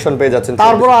একটা কালেকশন পেয়ে যাচ্ছেন।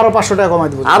 তারপর আরো 500 টাকা কমাই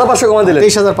দেব, আরো 500 কমাই দিলে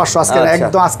 23500 আজকে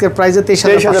একদম আজকের প্রাইসে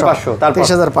 23500।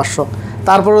 23500।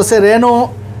 তারপর হচ্ছে Reno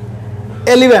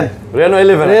 11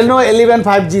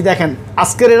 5G। দেখেন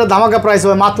আজকের এটা ধামাকা প্রাইস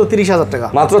হবে মাত্র 30000 টাকা।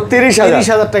 মাত্র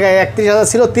 30000 টাকা। 31000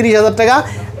 ছিল, 30000 টাকা।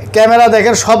 ক্যামেরা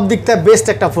দেখেন সব দিক থেকে বেস্ট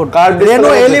একটা ফোন। Reno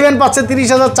 11 পাচ্ছে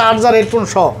 30000, চার্জার হেডফোন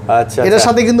সহ। আচ্ছা, এটার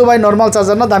সাথে কিন্তু ভাই নরমাল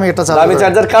চার্জার না, দামি একটা চার্জার। দামি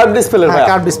চার্জার, কার্ভ ডিসপ্লে ভাই,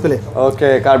 কার্ভ ডিসপ্লে। ওকে,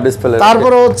 কার্ভ ডিসপ্লে।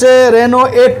 তারপর হচ্ছে Reno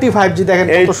 85G। দেখেন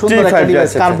কত সুন্দর একটা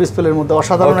ডিভাইস, কার্ভ ডিসপ্লের মধ্যে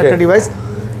অসাধারণ একটা ডিভাইস।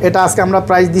 এটা আজকে আমরা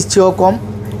প্রাইস দিচ্ছিও কম,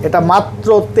 এটা মাত্র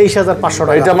 23500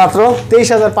 টাকা। এটা মাত্র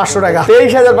 23500 টাকা।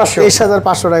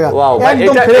 23500 টাকা।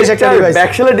 একদম ফ্রেশ একটা ডিভাইস,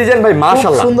 ব্যাকশেলের ডিজাইন ভাই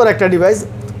মাশাআল্লাহ, সুন্দর একটা ডিভাইস।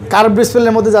 কার্ভ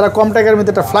ডিসপ্লের মধ্যে যারা কম টাকার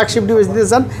মধ্যে একটা ফ্ল্যাগশিপ ডিভাইস দিতে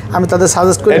চান, আমি তাদের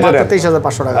সাজেস্ট করি মাত্র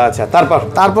 23500 টাকা। আচ্ছা,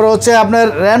 তারপর হচ্ছে আপনার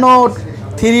Reno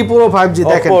 3 Pro 5G।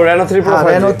 দেখেন Reno 3 Pro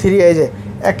 5G, Reno 3, এই যে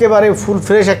একেবারে ফুল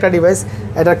ফ্রেশ একটা ডিভাইস।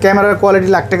 এটা ক্যামেরার কোয়ালিটি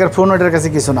লাখ টাকার ফোন, এটার কাছে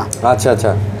কিছু না। আচ্ছা,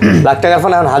 লাখ টাকার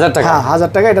ফোন এখন 1000 টাকা। হ্যাঁ,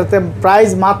 1000 টাকা। এটাতে প্রাইস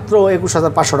মাত্র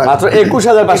 21500 টাকা। মাত্র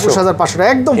 21500 টাকা,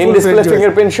 একদম ফুল ডিসপ্লে,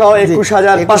 ফিঙ্গারপ্রিন্ট সহ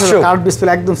 21500। কার্ভ ডিসপ্লে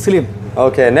একদম স্লিম।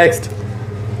 ওকে, নেক্সট।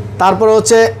 তারপর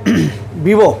হচ্ছে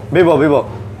vivo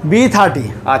V30।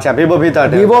 আচ্ছা, vivo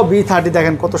V30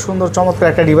 দেখেন কত সুন্দর চমৎকার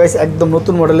একটা ডিভাইস, একদম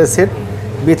নতুন মডেলের সেট।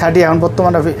 V30 এখন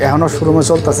বর্তমানে এখনো শোরুমে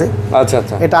চলতেছে। আচ্ছা,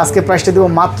 এটা আজকে প্রাইসটা দিব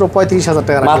মাত্র 35000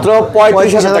 টাকা। মাত্র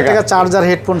 35000 টাকা, চার্জার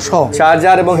হেডফোন সহ।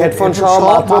 চার্জার এবং হেডফোন সহ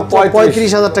মাত্র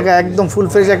 35000 টাকা, একদম ফুল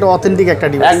ফ্রেশ একটা অথেন্টিক একটা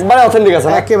ডিভাইস। একবারে অথেন্টিক আছে,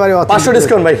 একেবারে 500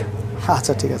 ডিসকাউন্ট ভাই।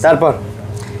 আচ্ছা, ঠিক আছে।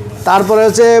 তারপরে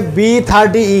হচ্ছে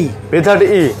V30e।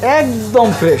 একদম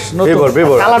ফ্রেশ নতুন,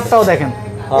 কালারটাও দেখেন,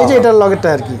 এই যে এটার লগেরটা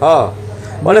আর কি।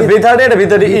 মানে V30, এটা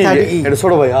V30e, এটা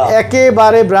ছোট ভাই।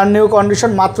 একেবারে ব্র্যান্ড নিউ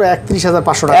কন্ডিশন, মাত্র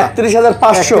 31500 টাকা।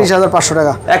 31500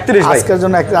 টাকা। 31 ভাই আজকের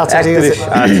জন্য। আচ্ছা, ঠিক আছে।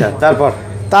 আচ্ছা,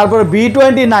 তারপর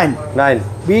B29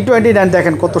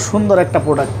 দেখেন কত সুন্দর একটা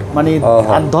প্রোডাক্ট, মানে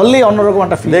আর ধরলেই অন্যরকম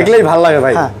একটা ফিল, দেখলেই ভালো লাগে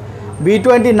ভাই। হ্যাঁ,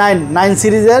 B29 9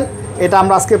 সিরিজের। এটা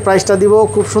আমরা আজকে প্রাইসটা দিব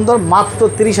খুব সুন্দর, মাত্র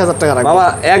 30000 টাকা রাখবো। মামা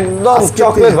একদম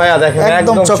চকলেট ভাইয়া, দেখেন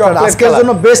একদম চকলেট। আজকের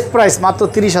জন্য বেস্ট প্রাইস মাত্র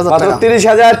 30000 টাকা। মাত্র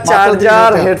 30000,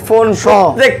 চার্জার, হেডফোন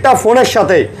প্রত্যেকটা ফোনের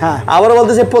সাথে। আবার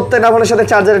বলতেছি প্রত্যেকটা ফোনের সাথে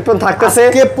চার্জার, হেডফোন থাকতেছে।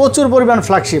 আজকে প্রচুর পরিমাণ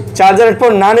ফ্ল্যাগশিপ। চার্জার,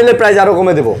 হেডফোন না নিলে প্রাইস আরো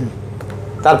কমে দেব।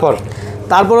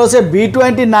 তারপর হচ্ছে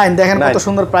B29। দেখেন কত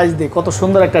সুন্দর প্রাইস দিয়ে, কত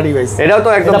সুন্দর একটা ডিভাইস। এটাও তো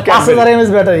একদম 5000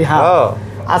 mAh ব্যাটারি। হ্যাঁ,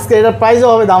 আজকে এটার প্রাইসও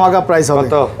হবে ধামাকা প্রাইস হবে,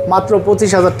 মাত্র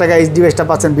 25000 টাকা। এই ডিভাইসটা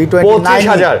পাচ্ছেন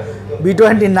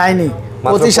B29,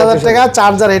 25000 টাকা,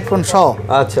 চার্জার হেডফোন সহ।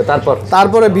 আচ্ছা,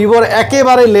 তারপরে ভিভোর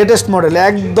একেবারে লেটেস্ট মডেল,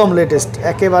 একদম লেটেস্ট,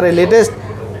 একেবারে লেটেস্ট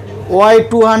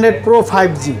Y200 Pro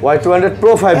 5G।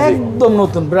 একদম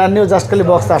নতুন, ব্র্যান্ড নিউ, জাস্ট খালি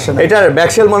বক্স আসে না। এটার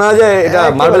ব্যাকশেল মনে হয় যে এটা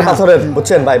মার্বেল পাথরের,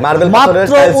 বুঝছেন ভাই, মার্বেল পাথরের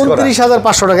টাইলস করা।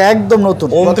 29500 টাকা, একদম নতুন।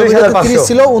 29500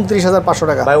 ছিল, 29500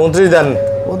 টাকা ভাই। 29 দেন,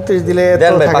 29 দিলে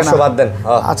দেন ভাই, 500 বাদ দেন।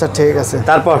 আচ্ছা, ঠিক আছে।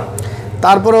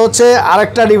 তারপরে হচ্ছে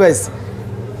আরেকটা ডিভাইস,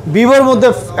 ভিভোর মধ্যে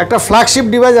একটা ফ্ল্যাগশিপ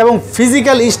ডিভাইস এবং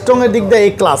ফিজিক্যাল স্ট্রং এর দিক দিয়ে এ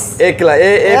ক্লাস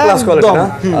কোয়ালিটি না।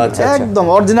 আচ্ছা, একদম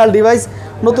অরিজিনাল ডিভাইস,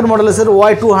 নতুন মডেলের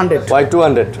Y200।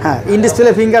 হ্যাঁ, in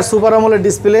display finger, super AMOLED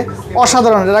display,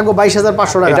 অসাধারণ। এটা রাখবো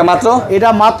 22500 টাকা। এটা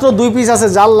মাত্র 2 পিস আছে,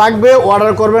 যার লাগবে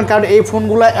অর্ডার করবেন, কারণ এই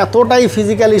ফোনগুলো এতটাই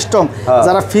ফিজিক্যাল স্ট্রং।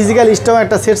 যারা ফিজিক্যাল স্ট্রং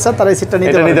একটা সেট চান, তারা এই সেটটা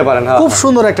নিতে পারেন। খুব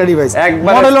সুন্দর একটা ডিভাইস,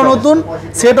 মডেলও নতুন,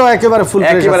 সেটও একেবারে ফুল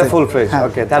ফ্রেশ।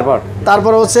 ওকে,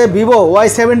 তারপর হচ্ছে ভিভো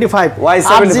Y75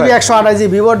 8GB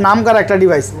 128GB, ভিভোর নামকরা একটা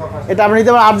ডিভাইস। এটা আপনি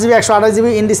নিতে পারেন 8GB 128GB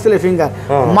in display finger.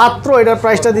 মাত্র এটার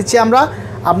প্রাইসটা দিচ্ছি আমরা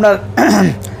আপনার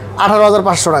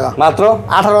 18500 টাকা। মাত্র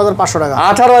 18500 টাকা।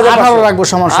 18 রাখবো,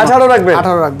 সমস্যা 18 রাখবেন।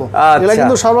 18 রাখবো। এগুলা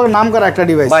কিন্তু সর্বনিম্ন নামকরা একটা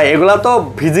ডিভাইস ভাই। এগুলা তো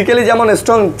ফিজিক্যালি যেমন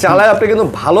স্ট্রং, চালায় আপনি কিন্তু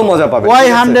ভালো মজা পাবেন।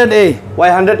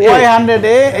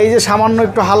 Y100A এই যে সামান্য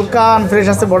একটু হালকা ফ্রেশ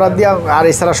আছে বর্ডার দিয়া, আর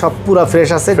এছাড়া সব পুরো ফ্রেশ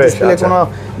আছে, ডিসপ্লে কোনো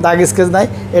দাগ স্কেচ নাই।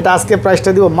 এটা আজকে প্রাইসটা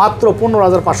দিব মাত্র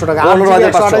 15500 টাকা।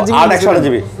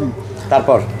 158GB।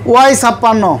 তারপর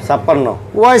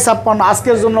Y56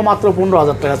 আজকের জন্য মাত্র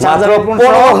 15000 টাকা। Charger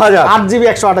 15000, 8GB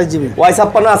 128GB।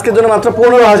 Y56 আজকের জন্য মাত্র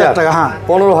 15000 টাকা। হ্যাঁ,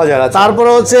 15000। তারপরে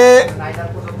হচ্ছে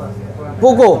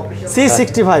পোকো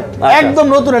C65 একদম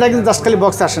নতুন, এটা কিন্তু জাস্ট খালি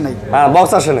বক্সে আসে নাই। হ্যাঁ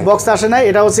বক্স আসে নাই, বক্সে আসে নাই।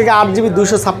 এটা হচ্ছে কি 8GB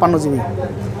 256GB,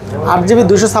 8GB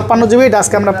 256GB। এটা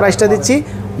আজকে আমরা প্রাইসটা দিচ্ছি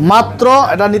মাত্র,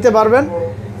 এটা নিতে পারবেন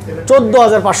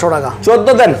 14,500 টাকা।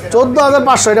 14 দেন,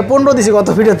 14,500। এটা 15 দিছি গত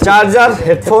ভিডিওতে। চার্জার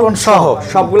হেডফোন সহ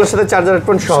সবগুলোর সাথে চার্জার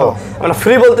হেডফোন সহ, মানে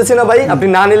ফ্রি বলতেছি না ভাই, আপনি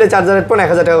না নিলে চার্জার হেডফোন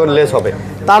 1000 টাকা করে লেস হবে।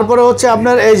 তারপরে হচ্ছে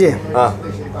আপনার এই যে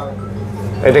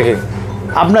এটা কি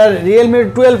আপনার Realme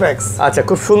 12X। আচ্ছা,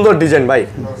 খুব সুন্দর ডিজাইন ভাই।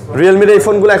 Realme এর এই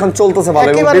ফোনগুলো এখন চলতেছে ভালো,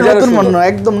 এবং একেবারে ডিজাইন নতুন মনে হয়,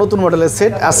 একদম নতুন মডেলের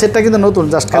সেট। আর সেটটা কিন্তু নতুন,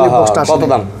 জাস্ট খালি বক্সটা আসে। কত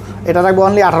দাম? এটা রাখবো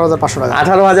অনলি 18,500 টাকা।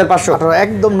 18,500, 18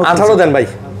 একদম নতুন। 18 দেন ভাই।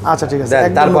 আচ্ছা ঠিক আছে,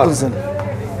 একদম তারপর নতুন সেট।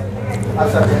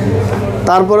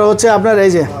 তারপরে হচ্ছে আপনার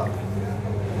এই যে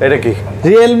এটা কি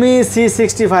Realme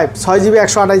C65 6GB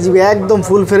 128GB একদম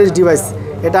ফুল ফ্রেশ ডিভাইস।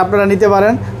 এটা আপনারা নিতে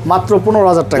পারেন মাত্র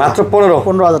 15,000 টাকা। মাত্র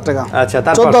 15,000 টাকা। আচ্ছা,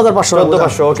 তারপর 14,500,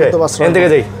 14,500 ওকে। এখান থেকে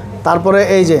যাই। তারপরে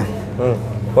এই যে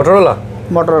মোটরোলা।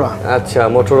 আচ্ছা,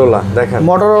 মোটরোলা দেখেন,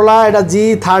 মোটরোলা এটা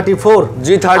G34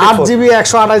 8GB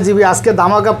 128GB আজকে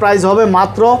ধামাকা প্রাইস হবে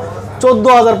মাত্র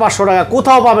 14,500 টাকা।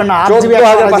 কোথাও পাবেন না। 8GB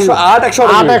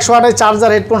 128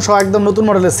 চার্জার হেডফোন সহ একদম নতুন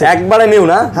মডেলের সেট, একবারে নিউ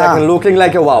না? দেখেন লুকিং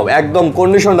লাইক এ ওয়াও, একদম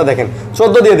কন্ডিশনটা দেখেন।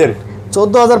 14 দিয়ে দেন,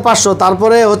 14,500।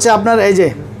 তারপরে হচ্ছে আপনার এই যে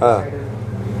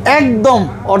একদম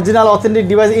original authentic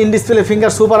device, in display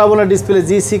finger super AMOLED display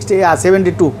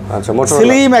G72। আচ্ছা, মোটরোলা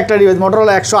স্লিম একটা ডিভাইস,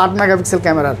 মোটরোলা 108 মেগাপিক্সেল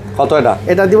ক্যামেরার। কত এটা?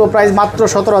 এটা দিব প্রাইস মাত্র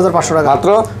 17,500 টাকা। মাত্র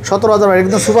 17,000,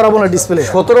 একদম সুপার আমোলেড ডিসপ্লে।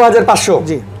 17,500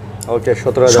 জি ওকে,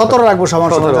 17,000 রাখবো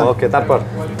সমস্যা। ওকে,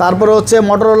 তারপরে হচ্ছে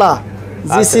মোটরোলা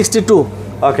G62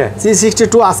 ওকে,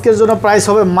 G62 আজকের জন্য প্রাইস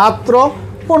হবে মাত্র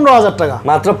 15,000 টাকা।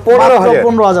 মাত্র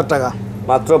 15,000 টাকা,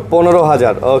 মাত্র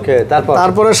 15,000 ওকে।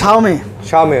 তারপরে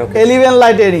Xiaomi ওকে, 11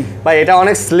 Lite Any ভাই এটা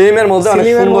অনেক স্লিম এর মধ্যে, অনেক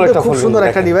সুন্দর একটা খুব ফোন, সুন্দর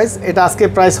একটা ডিভাইস। এটা আজকে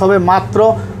প্রাইস হবে মাত্র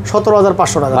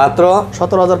 17,500 টাকা। মাত্র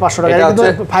 17,500 টাকা। এটা কিন্তু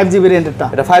 5G ভেরিয়েন্টটা,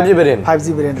 এটা 5G ভেরিয়েন্ট, 5G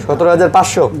ভেরিয়েন্ট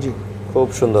 17,500। জি, খুব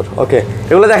সুন্দর ওকে।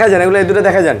 এগুলো দেখা যান, এগুলো এই দুটো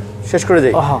দেখা যান, শেষ করে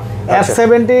যাই।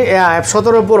 F70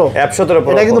 F17 Pro, F17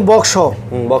 Pro এটা কিন্তু বক্স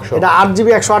বক্স, এটা 8GB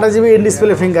 128GB in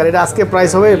display finger. এটা আজকে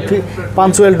প্রাইস হবে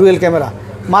পাঞ্চুয়াল ডুয়েল ক্যামেরা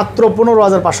মাত্র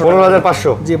 15,500 টাকা।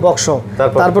 15,500 জি, বক্স।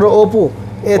 তারপরে oppo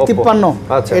A53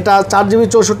 আচ্ছা, এটা 4GB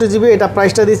 64GB। এটা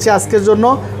প্রাইসটা দিচ্ছি আজকের জন্য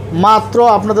মাত্র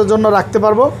আপনাদের জন্য রাখতে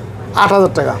পারবো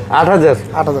 8,000 টাকা।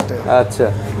 8,000 টাকা। আচ্ছা,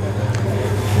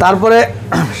 তারপরে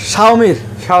Xiaomi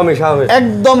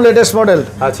একদম লেটেস্ট মডেল,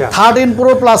 আচ্ছা 13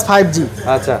 Pro প্লাস 5G,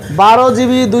 আচ্ছা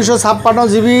 12GB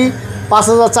 256GB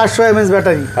 5400 mAh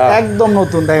ব্যাটারি, একদম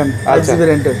নতুন দেখেন 5G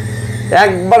ভেরিয়েন্টের,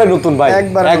 একবারে নতুন ভাই,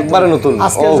 একবারে নতুন।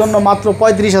 আজকের জন্য মাত্র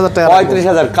 35,000 টাকা।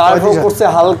 35,000 কার্ভ করছে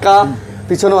হালকা,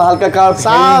 পিছনে হালকা কার্ভ,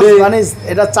 মানে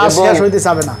এটা চার্জ শেষ হইতে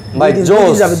যাবে না ভাই, 2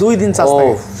 দিন যাবে, 2 দিন চার্জ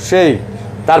থাকে সেই।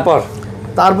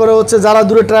 তারপরে হচ্ছে যারা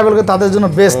দূরে ট্রাভেল করে তাদের জন্য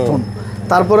বেস্ট ফোন।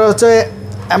 তারপরে হচ্ছে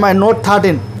MI Note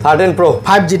 13 Pro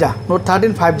 5G টা, Note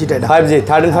 13 5G টা, এটা 5G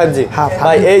হ্যাঁ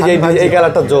ভাই, এই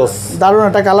কালারটা জোস, দারুণ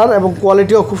একটা কালার এবং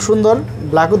কোয়ালিটিও খুব সুন্দর।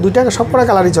 ব্ল্যাকও দুইটা সব কটা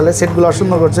কালারই চলে, সেটগুলো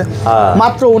সুন্দর করছে।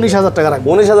 মাত্র 19,000 টাকা রাখবো।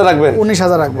 19,000 রাখবেন?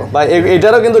 19,000 রাখবো ভাই।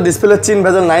 এটারও কিন্তু ডিসপ্লে চিন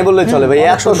ভেজাল নাই বললেই চলে ভাই,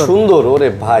 এত সুন্দর। ওরে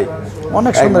ভাই,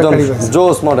 অনেক সুন্দর একটা ডিভাইস,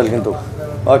 জোস মডেল কিন্তু।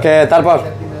 ওকে,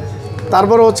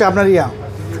 তারপরে হচ্ছে আপনার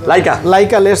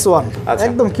লাইকা লেস 1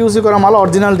 একদম কিউসি করা মাল,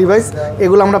 অরিজিনাল ডিভাইস।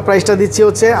 এগুলো আমরা প্রাইসটা দিচ্ছি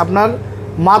হচ্ছে আপনার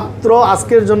মাত্র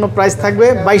আজকের জন্য প্রাইস থাকবে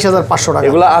 22,500 টাকা।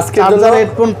 এগুলো আজকের জন্য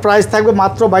হেডফোন প্রাইস থাকবে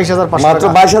মাত্র 22,500 মাত্র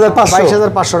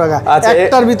 22,500 টাকা। আচ্ছা,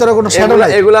 একটার ভিতরে কোনো শ্যাডো নাই,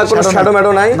 এগুলা কোনো শ্যাডো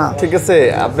ম্যাডো নাই, ঠিক আছে?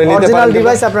 আপনি নিতে পারেন অরিজিনাল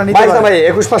ডিভাইস, আপনি নিতে পারেন ভাই।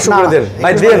 21,500 করে দেন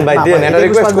ভাই, দেন এটা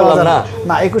রিকোয়েস্ট করলাম না।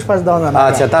 21,500 দেওয়া যায় না।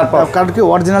 আচ্ছা, তারপর কারণ কি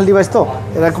অরিজিনাল ডিভাইস তো,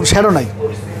 এরকম শ্যাডো নাই।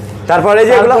 তারপরে এই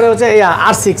যে এগুলো হচ্ছে এই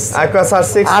R6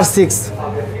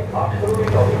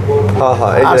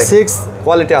 R6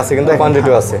 কোয়ালিটি আছে, কিন্তু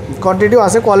কোয়ান্টিটিও আছে,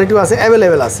 কোয়ালিটিও আছে,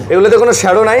 अवेलेबल আছে। এগুলোতে কোনো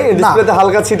শ্যাডো নাই, ডিসপ্লেতে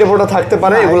হালকা ছিটে ফোটা থাকতে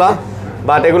পারে এগুলা,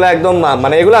 বাট এগুলা একদম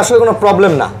মানে এগুলো আসলে কোনো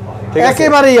প্রবলেম না, ঠিক আছে?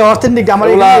 একেবারেই অথেন্টিক। আমরা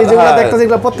এই যেগুলো দেখতেছি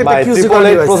এগুলো প্রত্যেকটা কিউসি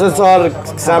কোয়ালিটি, প্রসেসর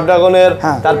স্ন্যাপড্রাগনের,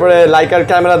 তারপরে লাইকার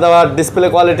ক্যামেরা দেওয়া, ডিসপ্লে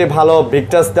কোয়ালিটি ভালো,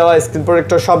 ভিকটাস দেওয়া, স্ক্রিন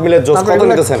প্রোটেক্টর সব মিলে জোস। কত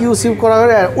নিতেছেন? কিউসি করা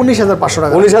করে 19,500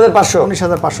 টাকা।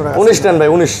 19,500 টাকা। 19 দেন ভাই,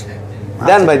 19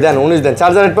 দেন ভাই, দেন 19 দেন,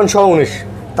 চার্জার হেডফোন সহ 19।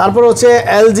 তারপর হচ্ছে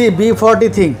LG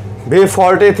V40 Thing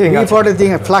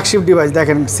flagship device.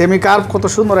 দেখেন সেমি কার্ভ, কত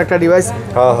সুন্দর একটা ডিভাইস।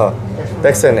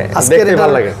 দেখছেন, দেখতে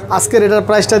ভালো লাগে। আজকের এটার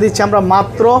প্রাইসটা দিচ্ছি আমরা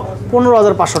মাত্র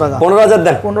 15,500 টাকা। 15,000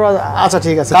 দেন। 15,000 আচ্ছা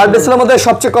ঠিক আছে। কার্ড ডিসপ্লের মধ্যে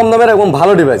সবচেয়ে কম দামের এবং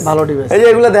ভালো ডিভাইস। এই যে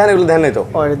এগুলো দেখেন, এগুলো দেখেন নাই তো?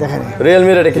 ওই দেখেন, Realme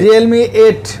এর, এটা কি? Realme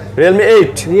 8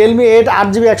 Realme 8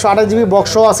 8GB 128GB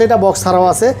বক্সও আছে, এটা বক্স ছাড়াও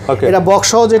আছে। এটা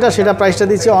বক্সও যেটা, সেটা প্রাইসটা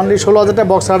দিচ্ছি অনলি 16,000 টাকা,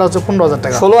 বক্স ছাড়া হচ্ছে 15,000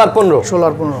 টাকা। 16 আর 15। 16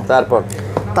 আর 15। তারপর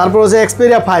তারপর হচ্ছে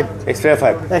Xperia 5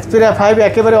 Xperia 5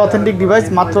 একেবারে অথেন্টিক ডিভাইস,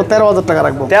 মাত্র 13,000 টাকা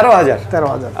রাখবো। 13,000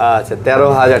 আচ্ছা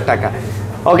 13,000 টাকা।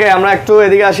 ওকে, আমরা একটু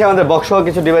এদিকে আসি, আমাদের বক্সও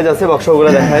কিছু ডিভাইস আছে, বক্সগুলো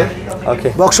দেখাই। ওকে,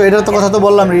 বক্স এটার তো কথা তো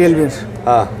বললাম রিয়েলমির।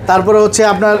 হ্যাঁ, তারপরে হচ্ছে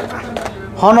আপনার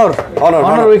হনর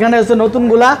ওইখানে হচ্ছে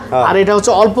নতুনগুলা, আর এটা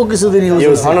হচ্ছে অল্প কিছুদিন ইউজ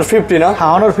হচ্ছে হনর 50 না?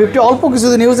 হ্যাঁ, হনর 50 অল্প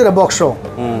কিছুদিন ইউজ, এটা বক্স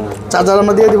চার্জার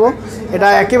আমরা দিয়ে দিব। এটা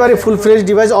একেবারে ফুল ফ্রেশ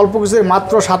ডিভাইস, অল্প কিছু,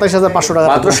 মাত্র 27,500 টাকা,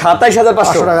 মাত্র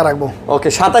 27,500 টাকা রাখবো। ওকে,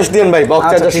 27 দিন ভাই বক্স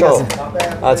চার্জার সহ।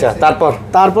 আচ্ছা,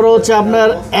 তারপরে হচ্ছে আপনার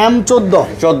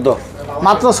M14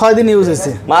 মাত্র 6 দিন ইউজ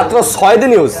হয়েছে, মাত্র 6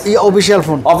 দিন ইউজ। এই অফিশিয়াল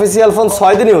ফোন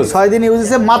 6 দিন ইউজ, 6 দিন ইউজ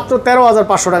হয়েছে, মাত্র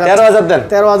 13,500 টাকা। 13,000 দেন,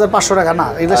 13,500 টাকা না,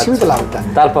 এটা সীমিত লাভটা।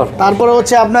 তারপরে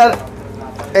হচ্ছে আপনার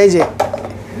এই যে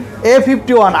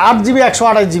A51 8GB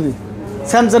 128GB,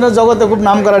 স্যামসাংয়ের জগতে খুব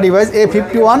নামকরা ডিভাইস।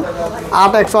 A51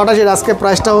 8 128, এর আজকে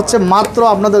প্রাইসটা হচ্ছে মাত্র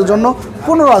আপনাদের জন্য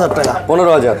 15,000 টাকা।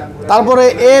 15,000। তারপরে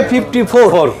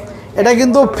A54, এটা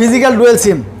কিন্তু ফিজিক্যাল ডুয়েল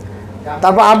সিম।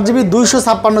 তারপর 8GB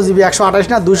 256GB 128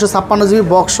 না 256GB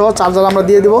বক্স সহ চার্জার আমরা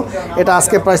দিয়ে দিব। এটা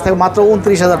আজকে প্রাইস থাকে মাত্র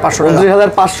 29,500 টাকা।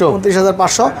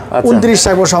 29,500 29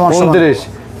 থাকবো সমান 29।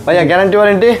 ভাইয়া গ্যারান্টি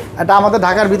ওয়ারেন্টি? এটা আমাদের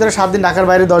ঢাকার ভিতরে 7 দিন, ঢাকার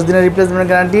বাইরে 10 দিনের রিপ্লেসমেন্ট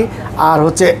গ্যারান্টি, আর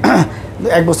হচ্ছে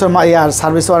 1 বছর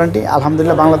সার্ভিস ওয়ারেন্টি।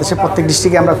 আলহামদুলিল্লাহ বাংলাদেশের প্রত্যেক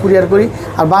ডিস্ট্রিক্টে আমরা কুরিয়ার করি,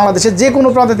 আর বাংলাদেশের যে কোনো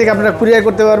প্রান্ত থেকে আপনারা কুরিয়ার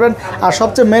করতে পারবেন। আর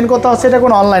সবচেয়ে মেন কথা হচ্ছে এটা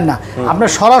কোনো অনলাইন না, আপনার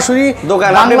সরাসরি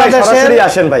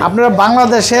আপনারা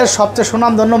বাংলাদেশের সবচেয়ে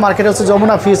সুনামধন্য মার্কেট হচ্ছে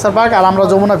যমুনা ফিউচার পার্ক, আর আমরা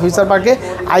যমুনা ফিউচার পার্কে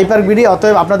আই পার্ক বিডি।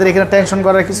 অতএব আপনাদের এখানে টেনশন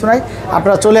করার কিছু নাই,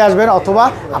 আপনারা চলে আসবেন, অথবা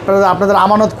আপনাদের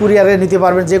আমানত কুরিয়ারে নিতে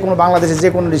পারবেন যে কোনো বাংলাদেশের যে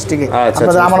কোনো ডিস্ট্রিক্টে।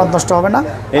 আপনাদের আমানত নষ্ট হবে না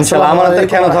ইনশাআল্লাহ, আমানতের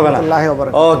খেয়ানত হবে না।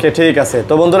 ওকে, ঠিক আছে।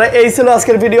 তো বন্ধুরা, এই ছিল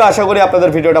আজকের ভিডিও। আশা করি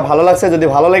আপনাদের ভিডিওটা ভালো লাগছে। যদি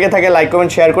ভালো লেগে থাকে লাইক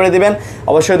কমেন্ট শেয়ার করে দিবেন।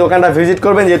 অবশ্যই দোকানটা ভিজিট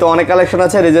করবেন, যেহেতু অনেক কালেকশন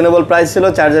আছে, রিজনেবল প্রাইস ছিল,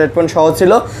 চার্জার হেডফোন সহ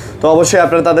ছিল। তো অবশ্যই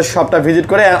আপনারা তাদের শপটা ভিজিট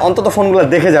করে অন্তত ফোনগুলো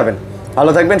দেখে যাবেন।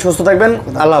 ভালো থাকবেন, সুস্থ থাকবেন,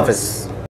 আল্লাহ হাফেজ।